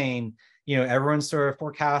and he's saying, everyone's sort of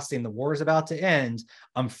forecasting the war is about to end.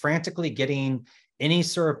 I'm frantically getting any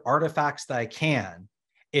sort of artifacts that I can.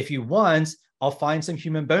 If you want, I'll find some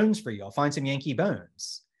human bones for you. I'll find some Yankee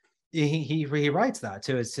bones. He writes that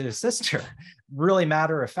to his sister, really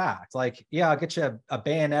matter of fact, like, yeah, I'll get you a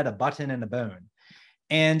bayonet, a button, and a bone.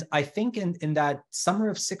 And I think in that summer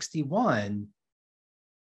of 61,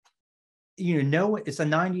 it's a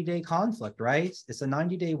 90-day conflict, right? It's a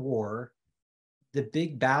 90-day war. The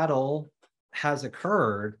big battle has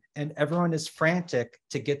occurred and everyone is frantic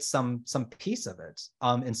to get some piece of it.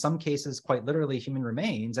 In some cases, quite literally human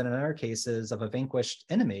remains, and in other cases of a vanquished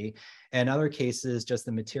enemy, and other cases just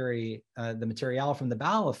the material from the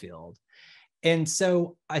battlefield. And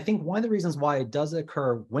so I think one of the reasons why it does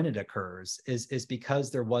occur when it occurs is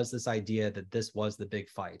because there was this idea that this was the big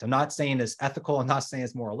fight. I'm not saying it's ethical, I'm not saying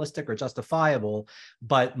it's moralistic or justifiable,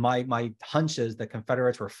 but my hunch is that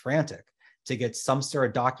Confederates were frantic to get some sort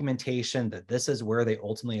of documentation that this is where they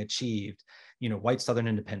ultimately achieved, white Southern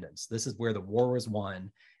independence. This is where the war was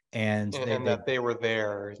won. And that they were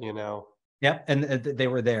there, Yep, and they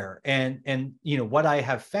were there. And what I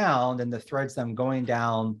have found in the threads that I'm going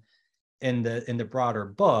down in the broader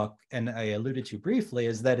book, and I alluded to briefly,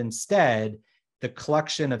 is that instead the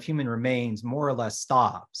collection of human remains more or less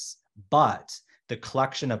stops, but the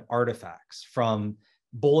collection of artifacts, from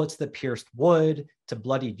bullets that pierced wood to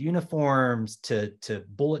bloodied uniforms to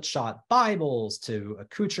bullet shot Bibles to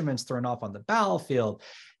accoutrements thrown off on the battlefield,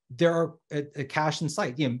 there are a cache in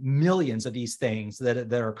sight, millions of these things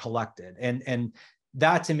that are collected, and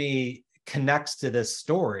that to me connects to this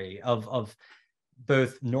story of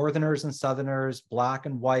both Northerners and Southerners, Black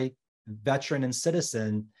and white, veteran and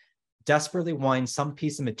citizen, desperately wanting some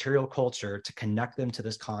piece of material culture to connect them to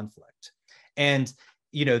this conflict. And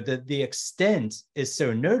the extent is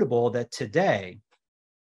so notable that today,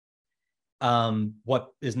 what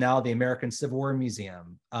is now the American Civil War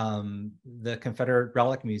Museum, the Confederate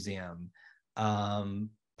Relic Museum,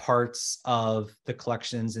 parts of the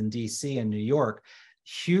collections in DC and New York,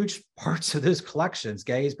 huge parts of those collections,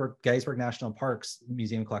 Gettysburg National Parks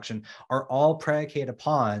Museum collection, are all predicated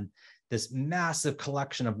upon this massive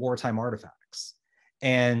collection of wartime artifacts.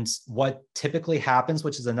 And what typically happens,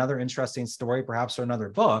 which is another interesting story, perhaps for another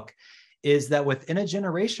book, is that within a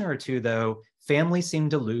generation or two, though, families seem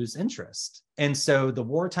to lose interest. And so the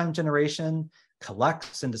wartime generation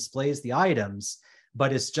collects and displays the items,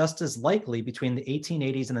 but it's just as likely between the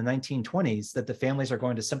 1880s and the 1920s that the families are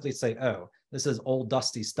going to simply say, oh, this is old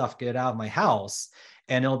dusty stuff, get it out of my house.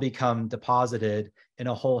 And it'll become deposited in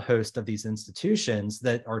a whole host of these institutions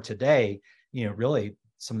that are today, really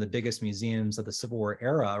some of the biggest museums of the Civil War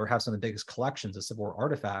era, or have some of the biggest collections of Civil War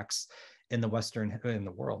artifacts in the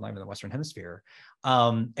world, not even the Western Hemisphere.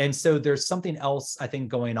 And so there's something else, I think,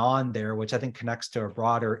 going on there, which I think connects to a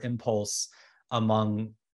broader impulse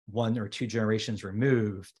among one or two generations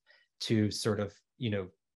removed to sort of,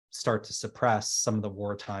 start to suppress some of the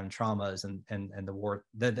wartime traumas and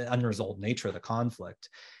the unresolved nature of the conflict,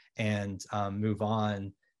 and move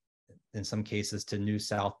on in some cases to New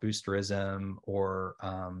South boosterism, or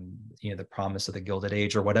the promise of the Gilded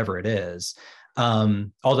Age, or whatever it is.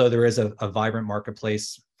 Although there is a vibrant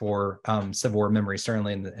marketplace for Civil War memory,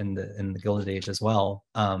 certainly in the Gilded Age as well.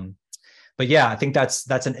 But yeah, I think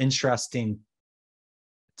that's an interesting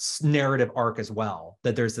narrative arc as well,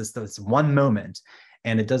 that there's this one moment,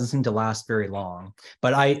 and it doesn't seem to last very long.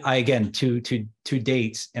 But I again, to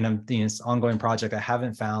date, and I'm this ongoing project, I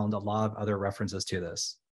haven't found a lot of other references to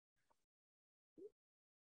this.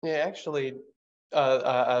 Yeah, actually,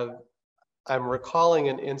 I'm recalling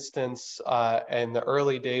an instance in the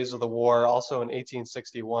early days of the war, also in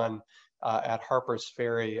 1861, at Harper's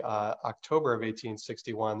Ferry, October of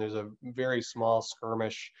 1861. There's a very small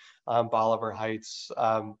skirmish on Bolivar Heights,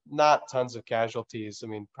 not tons of casualties, I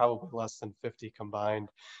mean, probably less than 50 combined,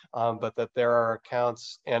 but that there are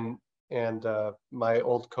accounts, and my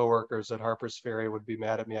old coworkers at Harper's Ferry would be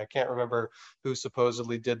mad at me. I can't remember who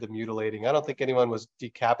supposedly did the mutilating. I don't think anyone was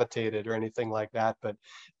decapitated or anything like that, but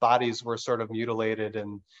bodies were sort of mutilated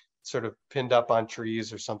and sort of pinned up on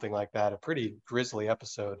trees or something like that. A pretty grisly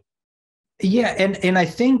episode. Yeah, and I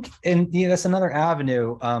think, and that's another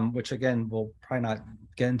avenue, which again we'll probably not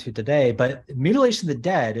get into today, but mutilation of the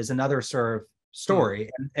dead is another sort of story,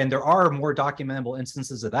 and there are more documentable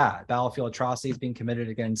instances of that. Battlefield atrocities being committed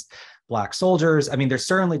against Black soldiers. I mean, there's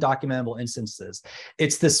certainly documentable instances.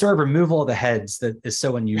 It's this sort of removal of the heads that is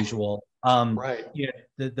so unusual. Right.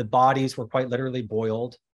 The bodies were quite literally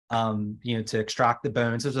boiled. to extract the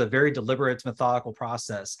bones. It was a very deliberate, methodical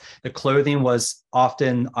process. The clothing was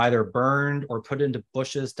often either burned or put into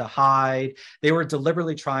bushes to hide. They were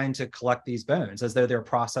deliberately trying to collect these bones as though they're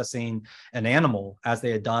processing an animal, as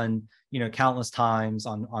they had done, countless times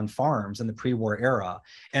on farms in the pre-war era.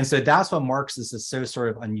 And so that's what marks this as so sort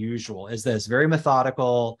of unusual, is this very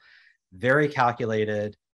methodical, very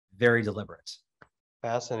calculated, very deliberate.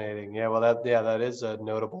 Fascinating. Yeah, well, that is a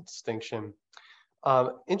notable distinction.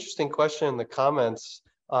 Interesting question in the comments.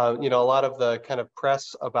 A lot of the kind of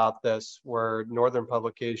press about this were Northern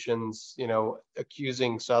publications,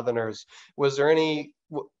 accusing Southerners. Was there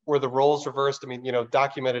were the roles reversed? I mean,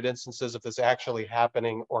 documented instances of this actually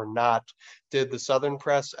happening or not? Did the Southern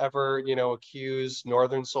press ever, accuse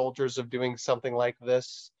Northern soldiers of doing something like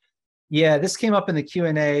this? Yeah, this came up in the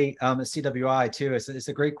Q&A at CWI too. It's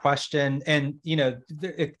a great question. And,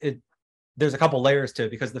 there's a couple layers to it,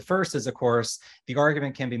 because the first is, of course, the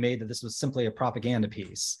argument can be made that this was simply a propaganda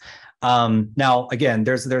piece. Now, again,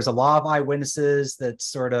 there's a lot of eyewitnesses that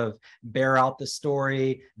sort of bear out the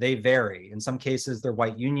story. They vary. In some cases, they're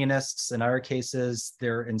white Unionists. In other cases,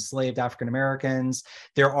 they're enslaved African Americans.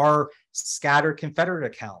 There are scattered Confederate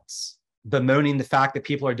accounts bemoaning the fact that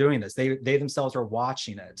people are doing this. They themselves are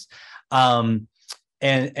watching it. And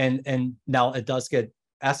now it does get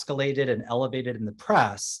escalated and elevated in the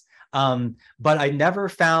press. But I never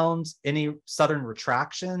found any Southern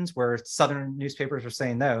retractions where Southern newspapers were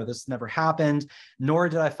saying, no, this never happened, nor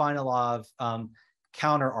did I find a lot of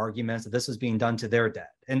counter arguments that this was being done to their dead.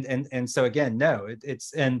 And so again, no,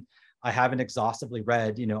 and I haven't exhaustively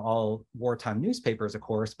read, all wartime newspapers, of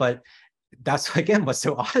course, but that's, again, what's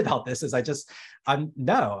so odd about this is I didn't.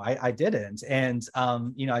 And,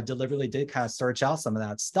 I deliberately did kind of search out some of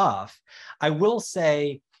that stuff. I will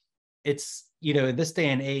say it's, in this day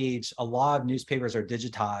and age, a lot of newspapers are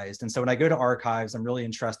digitized. And so when I go to archives, I'm really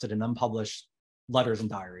interested in unpublished letters and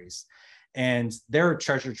diaries. And there are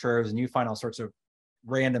treasure troves, and you find all sorts of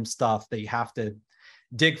random stuff that you have to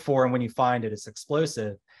dig for. And when you find it, it's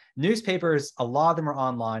explosive. Newspapers, a lot of them are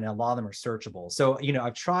online and a lot of them are searchable. So,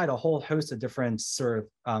 I've tried a whole host of different sort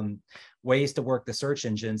of ways to work the search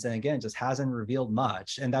engines. And again, it just hasn't revealed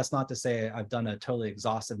much. And that's not to say I've done a totally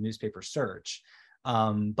exhaustive newspaper search.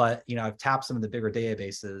 But I've tapped some of the bigger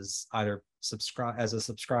databases, either as a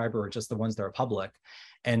subscriber or just the ones that are public,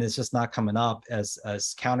 and it's just not coming up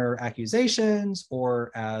as counter accusations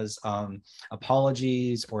or as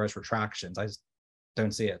apologies or as retractions. I just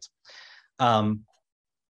don't see it.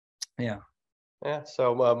 Yeah.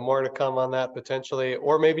 So more to come on that potentially,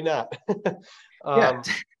 or maybe not. Yeah.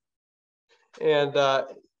 And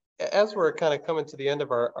as we're kind of coming to the end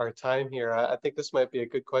of our time here, I think this might be a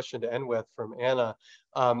good question to end with from Anna.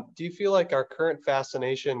 Do you feel like our current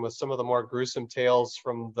fascination with some of the more gruesome tales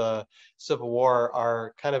from the Civil War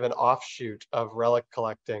are kind of an offshoot of relic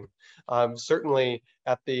collecting? Certainly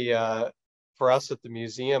at for us at the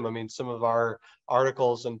museum, I mean, some of our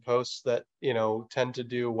articles and posts that, tend to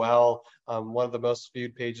do well. One of the most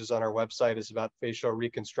viewed pages on our website is about facial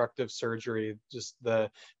reconstructive surgery, just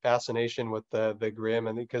the fascination with the grim,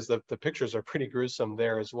 and because the pictures are pretty gruesome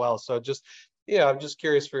there as well. So I'm just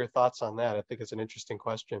curious for your thoughts on that. I think it's an interesting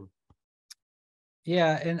question.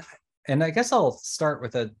 Yeah, and I guess I'll start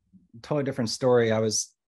with a totally different story. I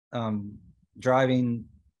was driving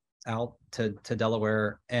out to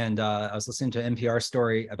Delaware, and I was listening to an NPR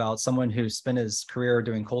story about someone who spent his career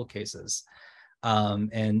doing cold cases,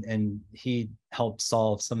 and he helped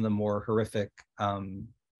solve some of the more horrific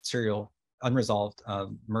unresolved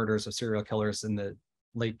murders of serial killers in the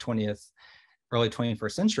late 20th, early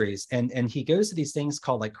 21st centuries. And he goes to these things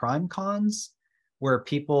called like crime cons, where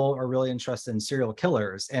people are really interested in serial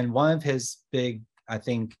killers. And one of his big, I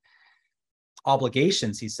think,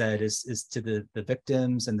 obligations, he said, is to the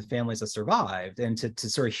victims and the families that survived, and to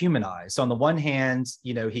sort of humanize. So on the one hand,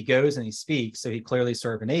 he goes and he speaks, so he clearly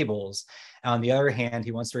sort of enables. On the other hand,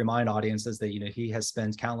 he wants to remind audiences that he has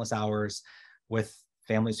spent countless hours with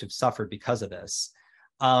families who've suffered because of this.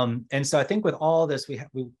 And so I think with all this, we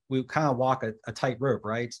kind of walk a tightrope,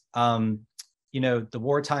 right? The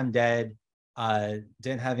wartime dead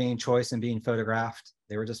didn't have any choice in being photographed.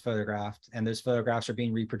 They were just photographed, and those photographs are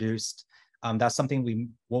being reproduced. That's something we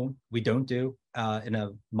don't do in a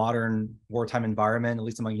modern wartime environment, at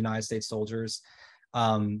least among United States soldiers.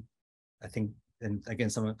 I think, and again,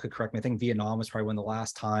 someone could correct me, I think Vietnam was probably one of the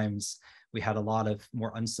last times we had a lot of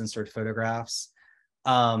more uncensored photographs.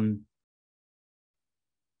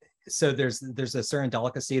 So there's a certain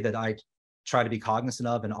delicacy that I try to be cognizant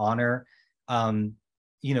of and honor.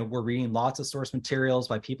 We're reading lots of source materials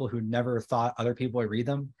by people who never thought other people would read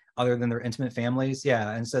them. other than their intimate families.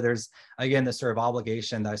 Yeah. And so there's, again, this sort of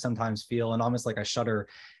obligation that I sometimes feel, and almost like I shudder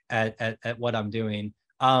at what I'm doing.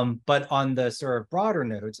 But on the sort of broader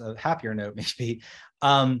notes, a happier note maybe,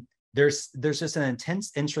 there's just an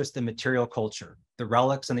intense interest in material culture, the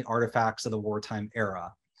relics and the artifacts of the wartime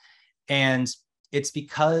era. And it's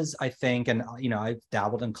because I think, and I've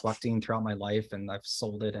dabbled in collecting throughout my life, and I've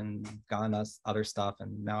sold it and gotten us other stuff,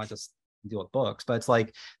 and now I just deal with books. But it's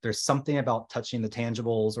like there's something about touching the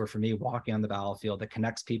tangibles, or for me, walking on the battlefield, that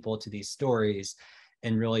connects people to these stories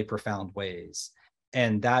in really profound ways.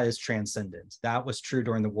 And that is transcendent. That was true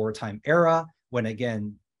during the wartime era, when,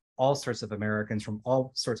 again, all sorts of Americans from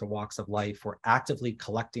all sorts of walks of life were actively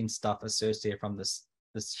collecting stuff associated from this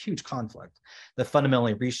huge conflict that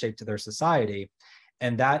fundamentally reshaped their society.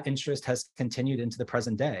 And that interest has continued into the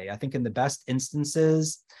present day. I think in the best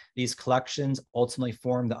instances, these collections ultimately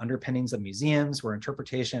form the underpinnings of museums where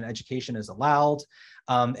interpretation and education is allowed.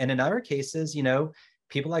 And in other cases,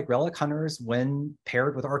 people like relic hunters, when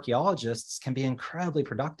paired with archaeologists, can be incredibly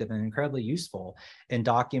productive and incredibly useful in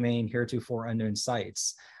documenting heretofore unknown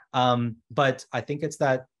sites. But I think it's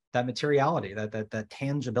that materiality, that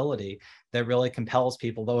tangibility that really compels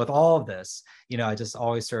people. Though with all of this, I just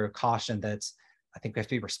always sort of caution that I think we have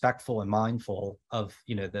to be respectful and mindful of,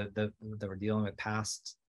 that we're dealing with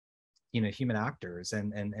past, human actors,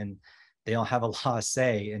 and they don't have a lot of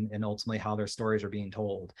say in ultimately how their stories are being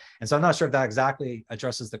told. And so I'm not sure if that exactly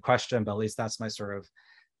addresses the question, but at least that's my sort of,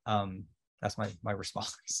 that's my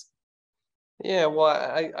response. Yeah, well,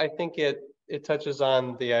 I think it touches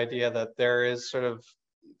on the idea that there is sort of,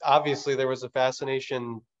 obviously there was a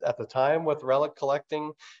fascination at the time with relic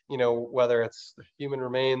collecting, whether it's human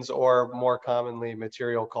remains or more commonly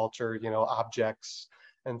material culture, objects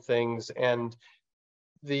and things. And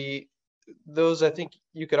those, I think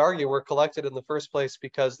you could argue, were collected in the first place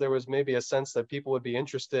because there was maybe a sense that people would be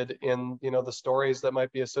interested in, the stories that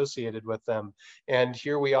might be associated with them. And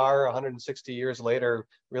here we are 160 years later,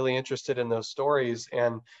 really interested in those stories.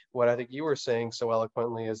 And what I think you were saying so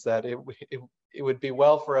eloquently is that it would be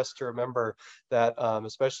well for us to remember that,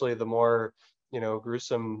 especially the more,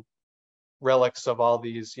 gruesome relics of all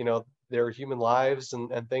these, there are human lives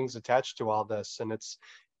and things attached to all this. And it's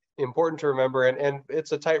important to remember, and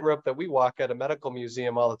it's a tightrope that we walk at a medical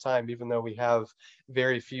museum all the time, even though we have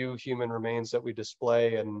very few human remains that we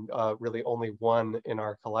display, and really only one in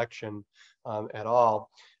our collection at all.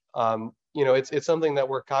 It's something that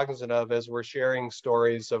we're cognizant of as we're sharing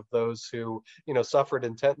stories of those who, suffered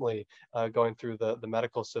intently going through the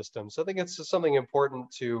medical system. So I think it's just something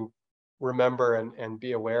important to remember and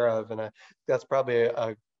be aware of, and that's probably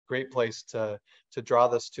a great place to draw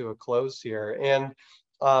this to a close here. And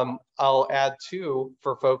I'll add too,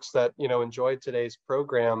 for folks that enjoyed today's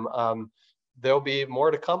program, there'll be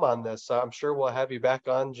more to come on this. I'm sure we'll have you back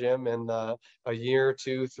on, Jim, in a year,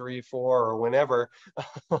 2, 3, 4, or whenever.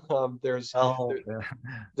 There's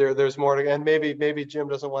more to, and maybe Jim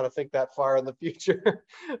doesn't want to think that far in the future.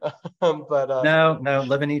 But no,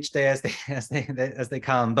 living each day as they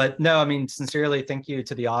come. But no, I mean, sincerely, thank you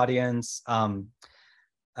to the audience. I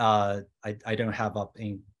don't have up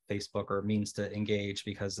in Facebook or means to engage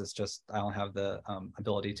because it's just, I don't have the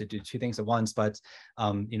ability to do two things at once. But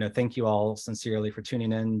thank you all sincerely for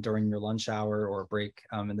tuning in during your lunch hour or break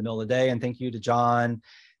in the middle of the day. And thank you to John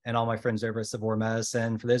and all my friends over at Civil War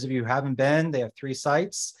Medicine. For those of you who haven't been, they have 3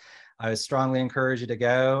 sites. I would strongly encourage you to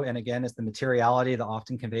go. And again, it's the materiality that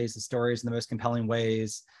often conveys the stories in the most compelling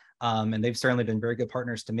ways. And they've certainly been very good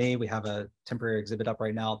partners to me. We have a temporary exhibit up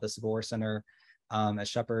right now at the Civil War Center at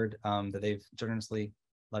Shepherd that they've generously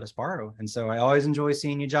let us borrow. And so I always enjoy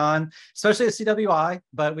seeing you, John, especially at CWI,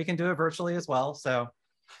 but we can do it virtually as well. So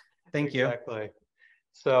thank you. Exactly.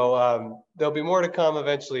 So there'll be more to come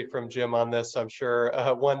eventually from Jim on this, I'm sure,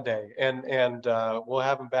 one day, and we'll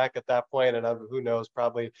have him back at that point, and who knows,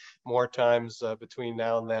 probably more times between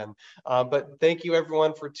now and then. But thank you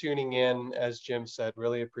everyone for tuning in. As Jim said,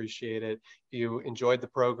 really appreciate it. If you enjoyed the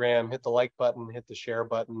program, hit the like button, hit the share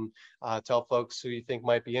button, tell folks who you think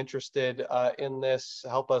might be interested in this,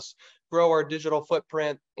 help us grow our digital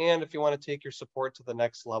footprint. And if you want to take your support to the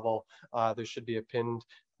next level, there should be a pinned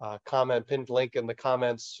link in the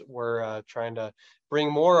comments. We're trying to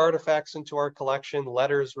bring more artifacts into our collection,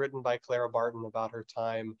 letters written by Clara Barton about her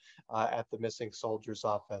time at the Missing Soldiers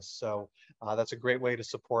Office. So that's a great way to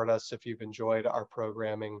support us if you've enjoyed our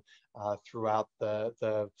programming throughout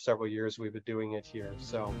the several years we've been doing it here.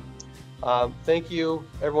 So thank you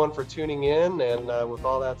everyone for tuning in. And with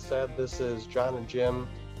all that said, this is John and Jim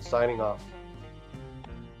signing off.